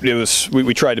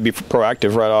 we tried to be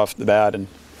proactive right off the bat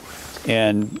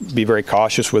and be very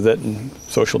cautious with it, and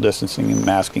social distancing and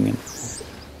masking, and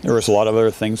there was a lot of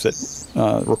other things that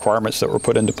requirements that were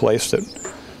put into place that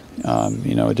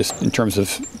just in terms of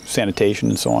sanitation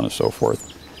and so on and so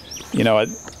forth. It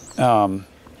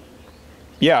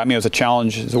was a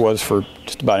challenge as it was for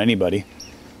just about anybody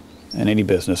in any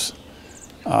business.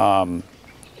 But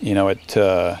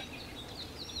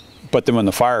then when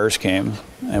the fires came,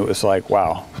 it was like,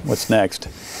 wow, what's next?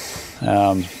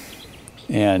 And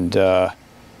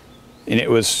it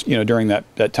was, during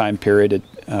that time period, it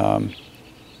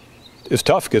was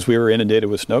tough because we were inundated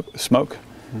with smoke,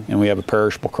 and we have a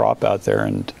perishable crop out there,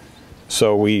 and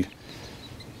so we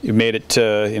made it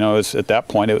to, it was, at that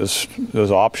point it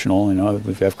was optional.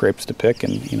 We have grapes to pick,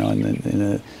 and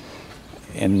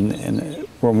and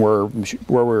where we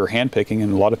were hand picking,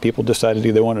 and a lot of people decided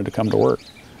they wanted to come to work,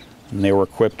 and they were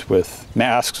equipped with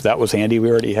masks. That was handy.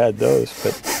 We already had those,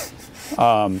 but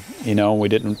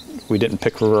we didn't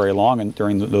pick for very long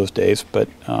during those days. But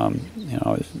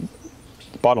the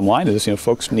bottom line is,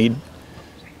 folks need.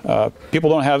 Not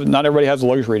everybody has the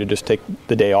luxury to just take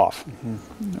the day off,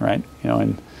 right?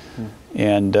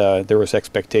 And there was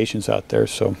expectations out there,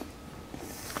 so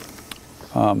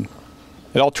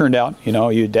it all turned out.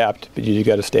 You adapt, but you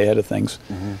got to stay ahead of things,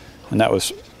 and that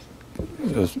was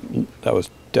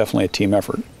definitely a team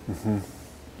effort.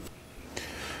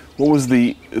 What was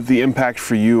the impact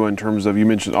for you in terms of, you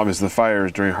mentioned obviously the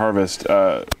fires during harvest?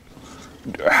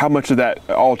 How much did that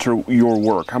alter your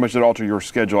work? How much did it alter your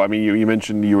schedule? I mean, you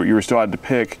mentioned you were still had to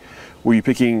pick. Were you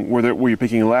picking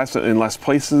less in less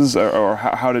places, or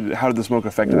how did the smoke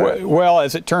affect that? Well,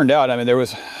 as it turned out, I mean, there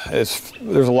was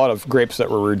a lot of grapes that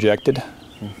were rejected,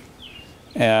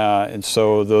 and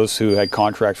so those who had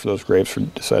contracts for those grapes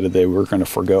decided they were going to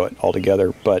forgo it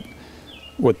altogether. But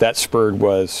what that spurred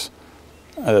was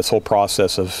this whole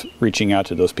process of reaching out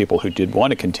to those people who did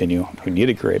want to continue, who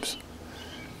needed grapes.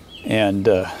 And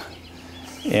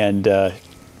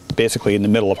basically in the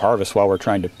middle of harvest, while we're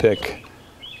trying to pick,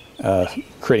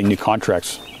 creating new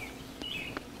contracts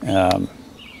and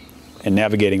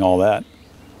navigating all that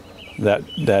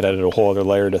added a whole other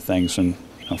layer to things. And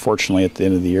unfortunately, at the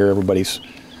end of the year,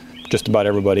 just about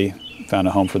everybody found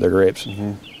a home for their grapes.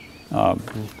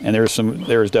 And there's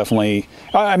definitely,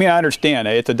 I mean, I understand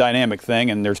it's a dynamic thing,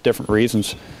 and there's different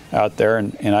reasons out there,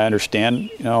 and I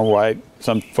understand, why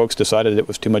some folks decided it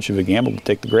was too much of a gamble to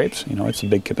take the grapes. It's a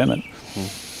big commitment.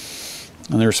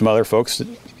 And there's some other folks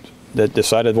that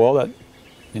decided, well, that,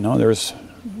 there's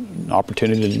an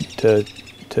opportunity to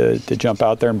jump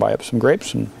out there and buy up some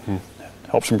grapes and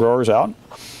help some growers out.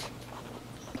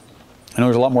 And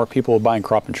there's a lot more people buying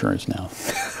crop insurance now.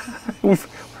 We've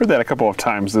heard that a couple of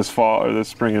times this fall, or this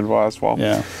spring and last fall.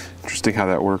 Yeah. Interesting how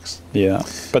that works. Yeah.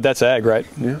 But that's ag, right?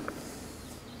 Yeah.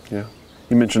 Yeah.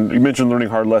 You mentioned learning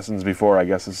hard lessons before. I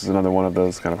guess this is another one of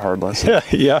those kind of hard lessons.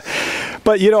 Yeah.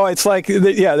 But it's like,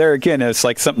 there again, it's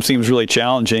like something seems really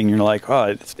challenging. You're like, oh,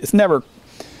 it's never.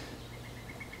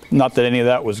 Not that any of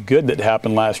that was good that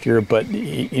happened last year, but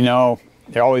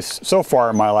there always, so far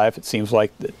in my life, it seems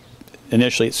like that.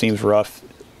 Initially, it seems rough.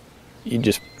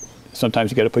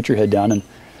 Sometimes you got to put your head down and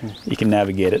you can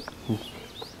navigate it.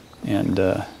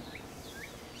 And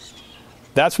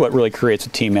that's what really creates a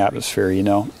team atmosphere,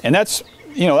 And that's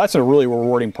a really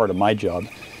rewarding part of my job,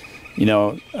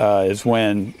 is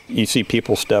when you see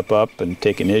people step up and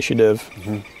take initiative,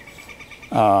 who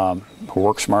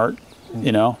work smart,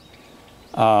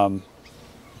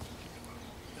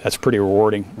 that's pretty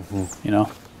rewarding,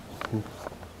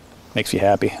 Makes you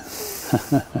happy.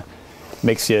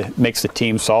 makes the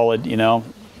team solid,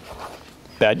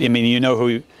 Bad. I mean,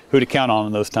 who to count on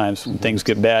in those times when things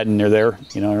get bad and they're there.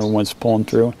 Everyone's pulling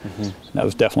through. That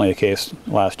was definitely the case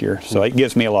last year. So it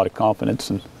gives me a lot of confidence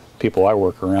in people I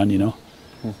work around, in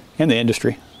the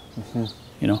industry, I'm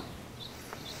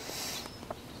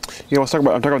talking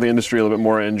about the industry a little bit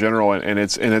more in general, and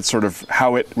it's sort of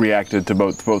how it reacted to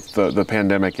both the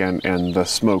pandemic and the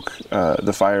smoke,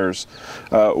 the fires.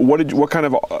 What kind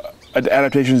of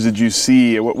adaptations did you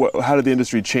see? How did the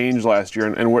industry change last year?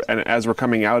 And as we're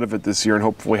coming out of it this year and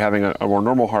hopefully having a more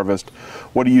normal harvest,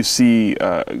 what do you see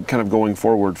kind of going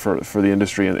forward for the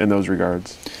industry in those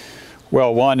regards?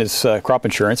 Well, one is crop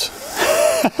insurance.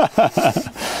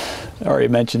 I already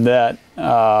mentioned that.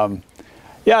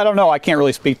 Yeah, I don't know. I can't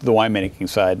really speak to the winemaking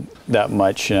side that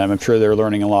much. I'm sure they're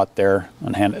learning a lot there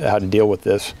on how to deal with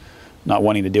this. Not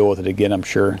wanting to deal with it again, I'm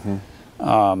sure.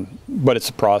 But it's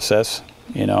a process,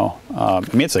 I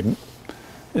mean,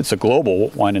 it's a global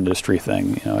wine industry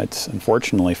thing. It's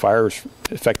unfortunately fires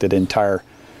affected the entire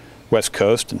West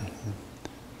Coast and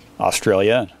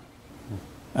Australia,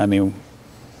 I mean,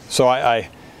 so I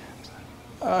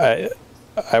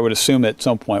would assume at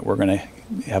some point we're going to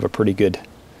have a pretty good,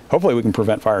 hopefully we can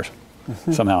prevent fires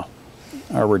somehow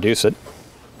or reduce it.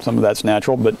 Some of that's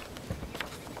natural, but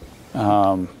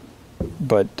I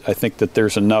think that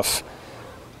there's enough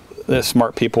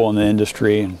smart people in the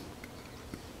industry,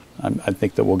 and I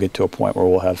think that we'll get to a point where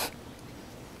we'll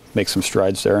make some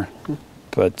strides there.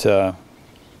 But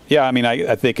yeah, I mean,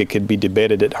 I think it could be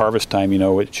debated at harvest time.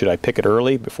 Should I pick it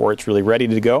early before it's really ready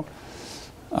to go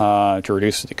to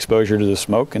reduce the exposure to the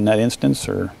smoke in that instance,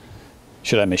 or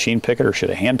should I machine pick it, or should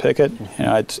I hand pick it?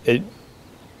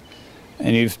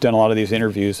 And you've done a lot of these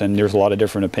interviews, and there's a lot of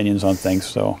different opinions on things.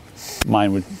 So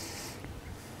mine's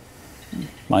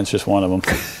just one of them.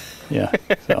 Yeah.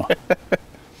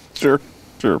 So. Sure.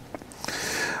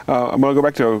 I'm going to go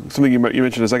back to something you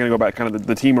mentioned a second ago about kind of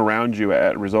the team around you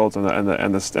at Results and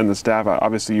the staff.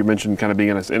 Obviously, you mentioned kind of being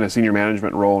in a senior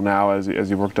management role now as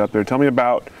you've worked up there. Tell me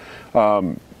about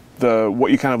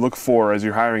what you kind of look for as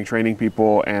you're hiring, training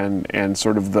people, and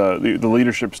sort of the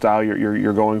leadership style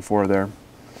you're going for there.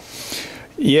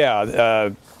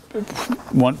 Yeah,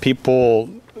 want people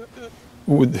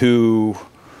who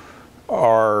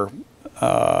are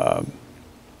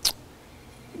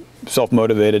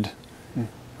self-motivated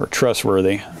or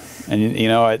trustworthy, and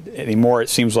anymore it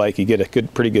seems like you get a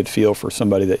pretty good feel for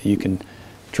somebody that you can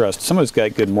trust. Someone who's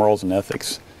got good morals and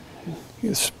ethics.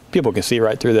 People can see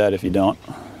right through that if you don't.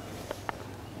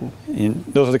 And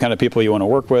those are the kind of people you want to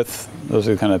work with. Those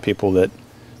are the kind of people that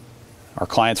our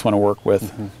clients want to work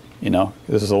with.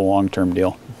 This is a long-term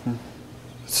deal.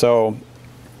 So,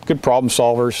 good problem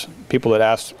solvers, people that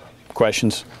ask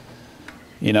questions,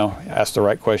 ask the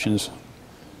right questions.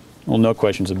 Well, no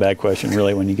question's a bad question,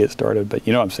 really, when you get started. But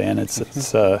you know what I'm saying? It's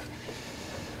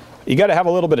you got to have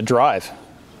a little bit of drive.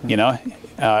 You don't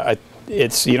have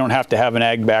to have an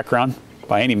ag background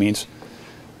by any means,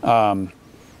 but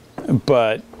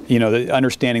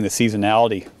understanding the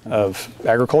seasonality of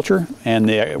agriculture and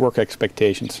the work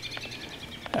expectations.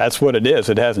 That's what it is.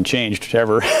 It hasn't changed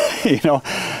ever.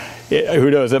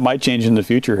 Who knows? It might change in the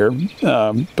future here.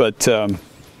 But when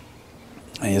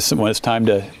it's time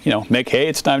to, make hay,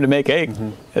 it's time to make hay,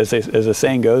 as the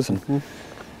saying goes. And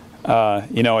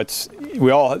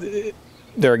we all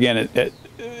there again at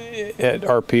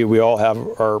RP, we all have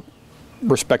our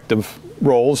respective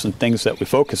roles and things that we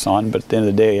focus on. But at the end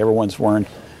of the day, everyone's wearing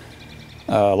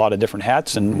a lot of different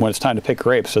hats. And when it's time to pick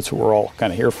grapes, that's what we're all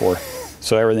kind of here for.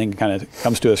 So everything kind of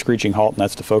comes to a screeching halt, and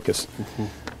that's the focus.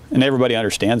 And everybody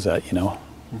understands that,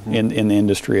 in the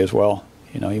industry as well.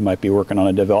 You might be working on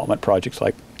a development project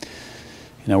like,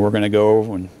 we're going to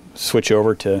go and switch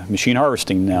over to machine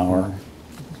harvesting now, or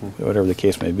whatever the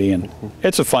case may be. And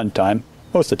it's a fun time,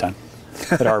 most of the time,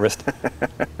 at harvest.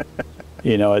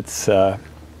 It's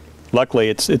luckily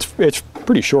it's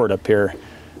pretty short up here.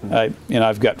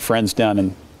 I've got friends down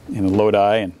in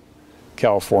Lodi and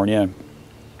California.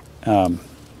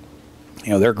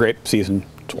 Their grape season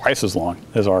twice as long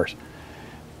as ours,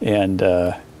 and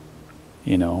but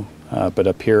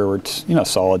up here it's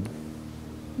solid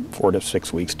 4 to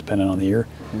 6 weeks depending on the year.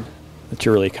 But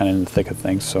you're really kind of in the thick of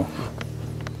things, so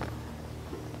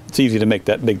it's easy to make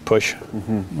that big push.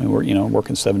 When we're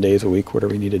working 7 days a week,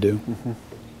 whatever you need to do.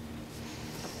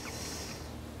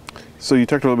 So you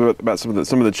talked a little bit about some of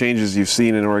the changes you've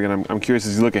seen in Oregon. I'm curious,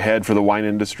 as you look ahead for the wine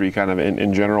industry kind of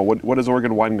in general, what is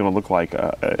Oregon wine going to look like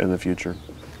in the future?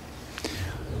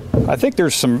 I think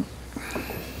there's some,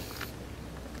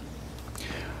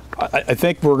 I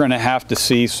think we're going to have to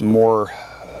see some more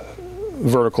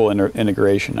vertical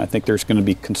integration. I think there's going to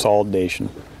be consolidation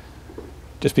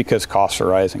just because costs are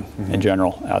rising in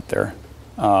general out there.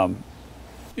 I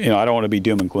don't want to be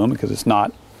doom and gloom because it's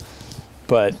not,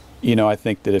 but I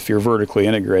think that if you're vertically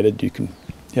integrated, you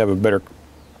have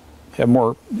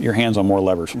more, your hands on more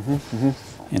levers.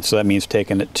 And so that means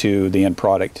taking it to the end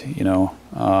product.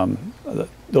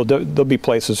 There'll be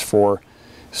places for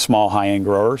small high-end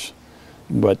growers,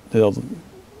 but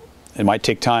it might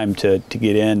take time to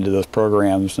get into those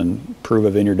programs and prove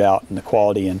a vineyard out and the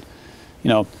quality. And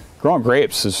growing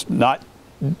grapes is not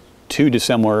too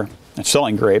dissimilar, and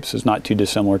selling grapes is not too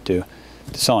dissimilar to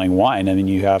selling wine. I mean,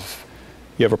 you have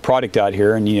a product out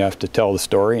here, and you have to tell the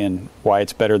story and why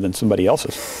it's better than somebody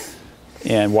else's,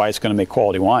 and why it's going to make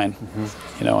quality wine.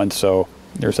 And so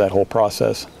there's that whole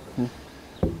process.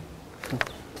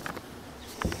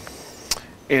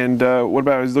 And what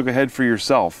about as you look ahead for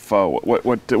yourself?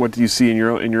 What do you see in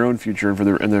your own future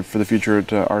and for the future at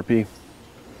RP?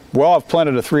 Well, I'm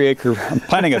planning a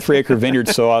 3-acre vineyard,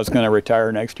 so I was going to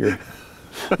retire next year.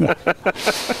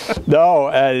 No,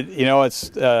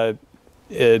 it's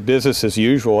business as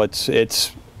usual. It's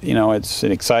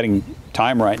an exciting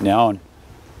time right now,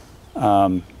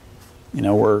 and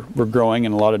we're growing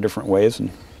in a lot of different ways,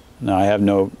 and I have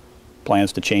no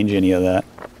plans to change any of that.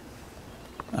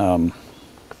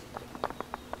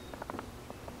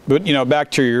 But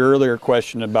back to your earlier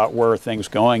question about where are things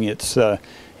going, it's the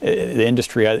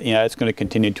industry. It's going to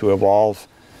continue to evolve.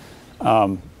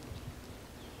 I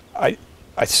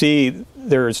see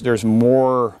there's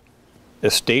more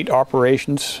estate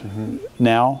operations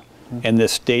now, and the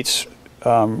estates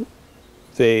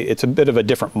it's a bit of a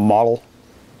different model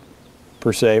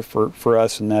per se for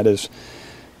us, and that is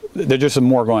there's just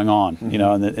more going on,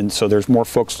 and so there's more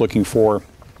folks looking for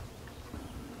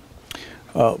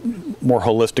more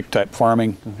holistic type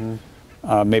farming.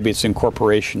 Maybe it's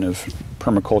incorporation of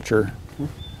permaculture,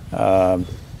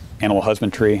 animal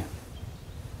husbandry.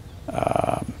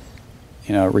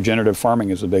 Regenerative farming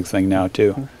is a big thing now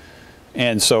too.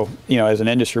 And so, as an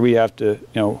industry, we have to,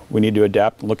 we need to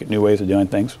adapt and look at new ways of doing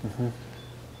things.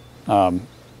 And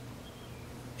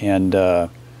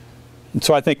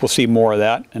so I think we'll see more of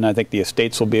that, and I think the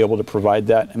estates will be able to provide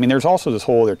that. I mean, there's also this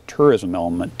whole other tourism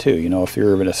element too. If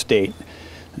you're an estate,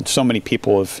 and so many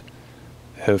people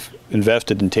have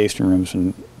invested in tasting rooms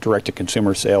and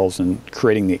direct-to-consumer sales and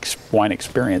creating the wine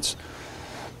experience.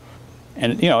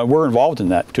 And we're involved in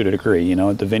that to a degree.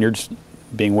 The vineyards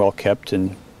being well kept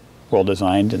and well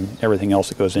designed, and everything else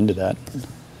that goes into that,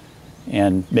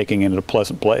 and making it a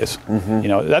pleasant place.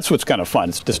 That's what's kind of fun.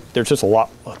 It's just there's just a lot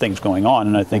of things going on,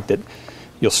 and I think that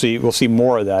we'll see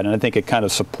more of that. And I think it kind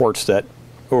of supports that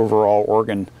overall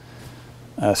Oregon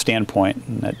standpoint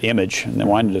and that image in the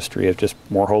wine industry of just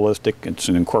more holistic. It's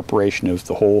an incorporation of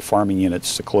the whole farming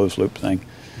units, a closed loop thing.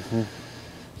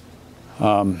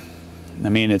 I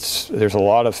mean, there's a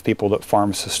lot of people that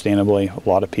farm sustainably, a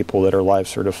lot of people that are live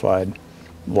certified,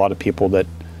 a lot of people that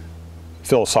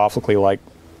philosophically like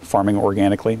farming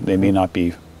organically. They may not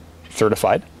be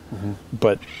certified,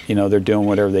 but they're doing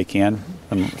whatever they can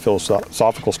from a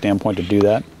philosophical standpoint to do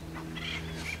that.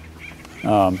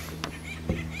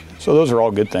 So those are all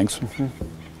good things.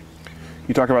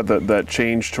 You talk about that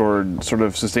change toward sort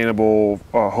of sustainable,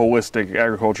 holistic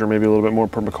agriculture, maybe a little bit more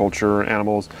permaculture,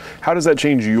 animals. How does that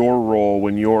change your role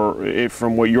when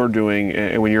from what you're doing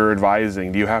and when you're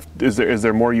advising? Is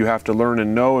there more you have to learn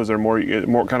and know? Is there more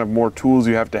tools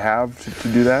you have to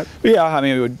do that? Yeah, I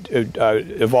mean, it would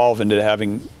evolve into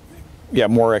having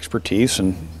more expertise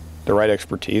and the right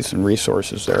expertise and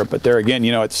resources there. But there again,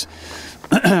 it's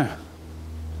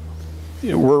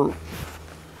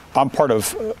I'm part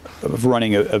of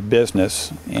running a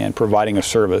business and providing a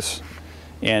service,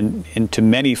 and to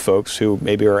many folks who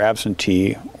maybe are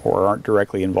absentee or aren't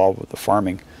directly involved with the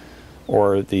farming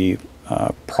or the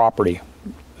property,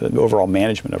 the overall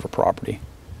management of a property.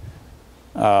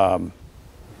 I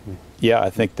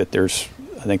think that there's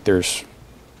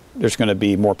going to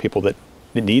be more people that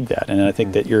need that, and I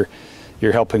think that you're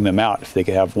helping them out if they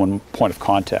could have one point of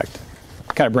contact.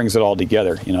 Kind of brings it all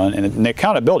together, and the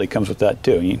accountability comes with that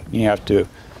too. You have to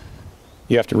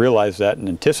realize that and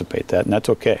anticipate that, and that's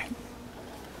okay.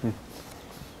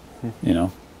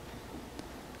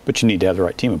 But you need to have the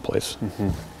right team in place,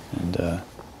 and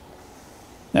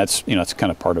that's it's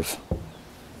kind of part of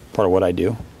what I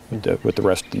do with the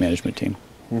rest of the management team.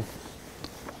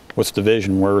 What's the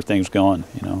vision? Where are things going?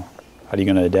 How are you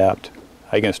going to adapt?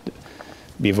 How are you going to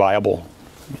be viable?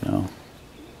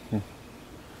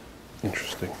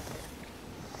 Interesting.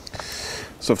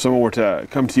 So if someone were to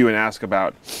come to you and ask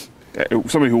about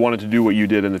somebody who wanted to do what you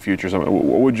did in the future, what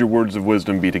would your words of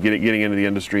wisdom be to getting into the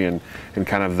industry and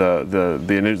kind of the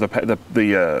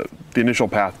initial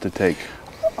path to take?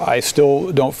 I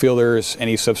still don't feel there's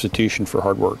any substitution for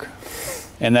hard work,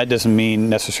 and that doesn't mean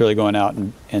necessarily going out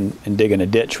and digging a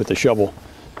ditch with a shovel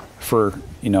for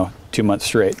 2 months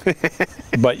straight.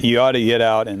 But you ought to get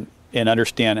out and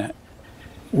understand.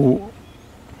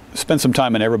 Spend some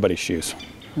time in everybody's shoes.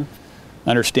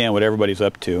 Understand what everybody's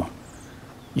up to.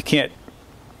 You can't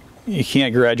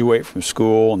graduate from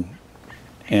school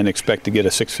and expect to get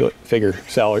a six-figure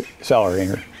salary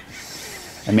or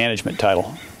a management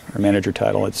title or manager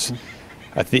title. I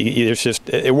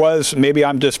think maybe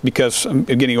I'm just because I'm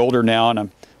getting older now and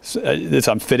I'm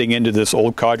fitting into this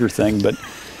old codger thing, but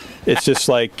it's just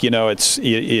like you got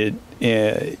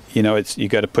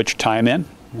to put your time in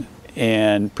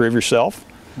and prove yourself.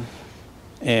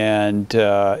 And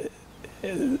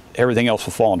everything else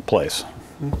will fall into place.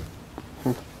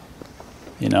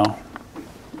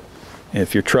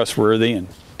 If you're trustworthy and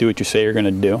do what you say you're going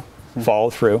to do, follow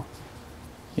through.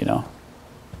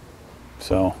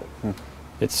 So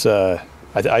it's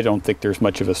I don't think there's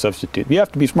much of a substitute. You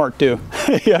have to be smart too.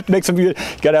 You have to make you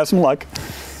got to have some luck,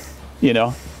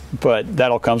 but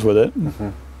that all comes with it.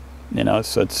 Mm-hmm.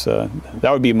 So it's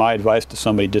that would be my advice to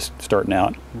somebody just starting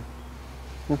out.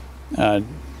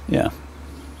 Yeah.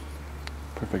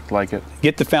 Perfect. Like it.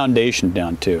 Get the foundation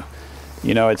down too.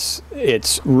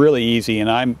 It's really easy, and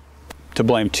I'm to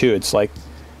blame too. It's like,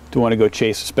 do you want to go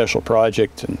chase a special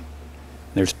project? And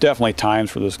there's definitely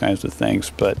times for those kinds of things,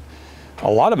 but a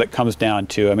lot of it comes down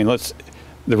to,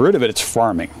 the root of it's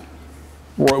farming.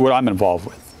 What I'm involved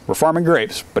with. We're farming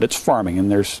grapes, but it's farming,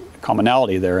 and there's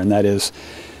commonality there, and that is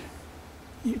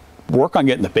work on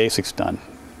getting the basics done,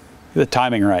 the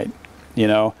timing right.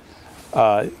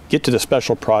 Get to the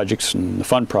special projects and the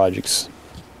fun projects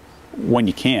when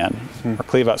you can, or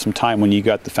cleave out some time when you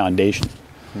got the foundation.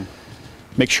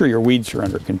 Make sure your weeds are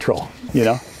under control.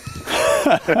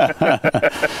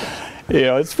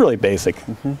 It's really basic.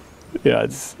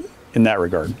 It's in that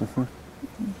regard.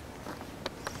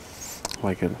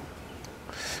 Like it.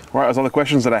 All right, that's all the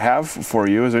questions that I have for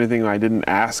you. Is there anything I didn't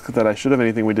ask that I should have?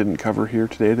 Anything we didn't cover here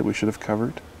today that we should have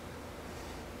covered?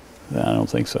 I don't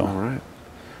think so. All right.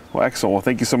 Well, excellent. Well,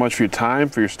 thank you so much for your time,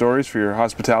 for your stories, for your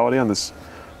hospitality on this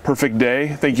perfect day.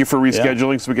 Thank you for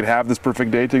rescheduling so we could have this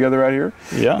perfect day together out here.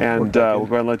 Yeah. And we'll go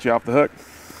ahead and let you off the hook.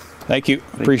 Thank you.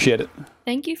 Appreciate it.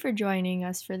 Thank you for joining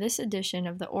us for this edition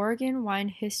of the Oregon Wine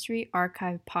History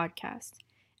Archive podcast.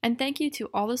 And thank you to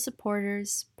all the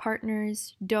supporters,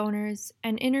 partners, donors,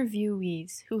 and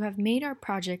interviewees who have made our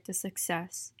project a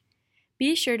success.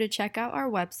 Be sure to check out our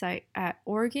website at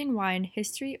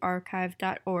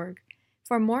OregonWineHistoryArchive.org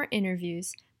for more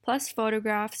interviews, plus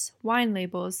photographs, wine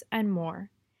labels, and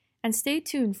more. And stay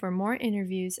tuned for more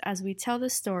interviews as we tell the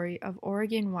story of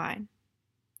Oregon wine.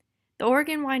 The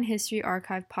Oregon Wine History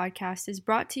Archive podcast is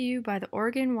brought to you by the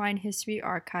Oregon Wine History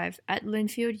Archive at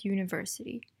Linfield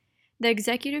University. The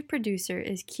executive producer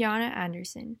is Kiana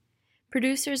Anderson.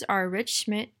 Producers are Rich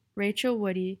Schmidt, Rachel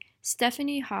Woody,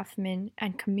 Stephanie Hoffman,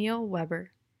 and Camille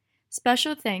Weber.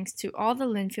 Special thanks to all the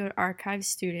Linfield Archive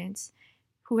students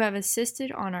who have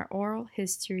assisted on our oral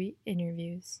history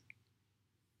interviews.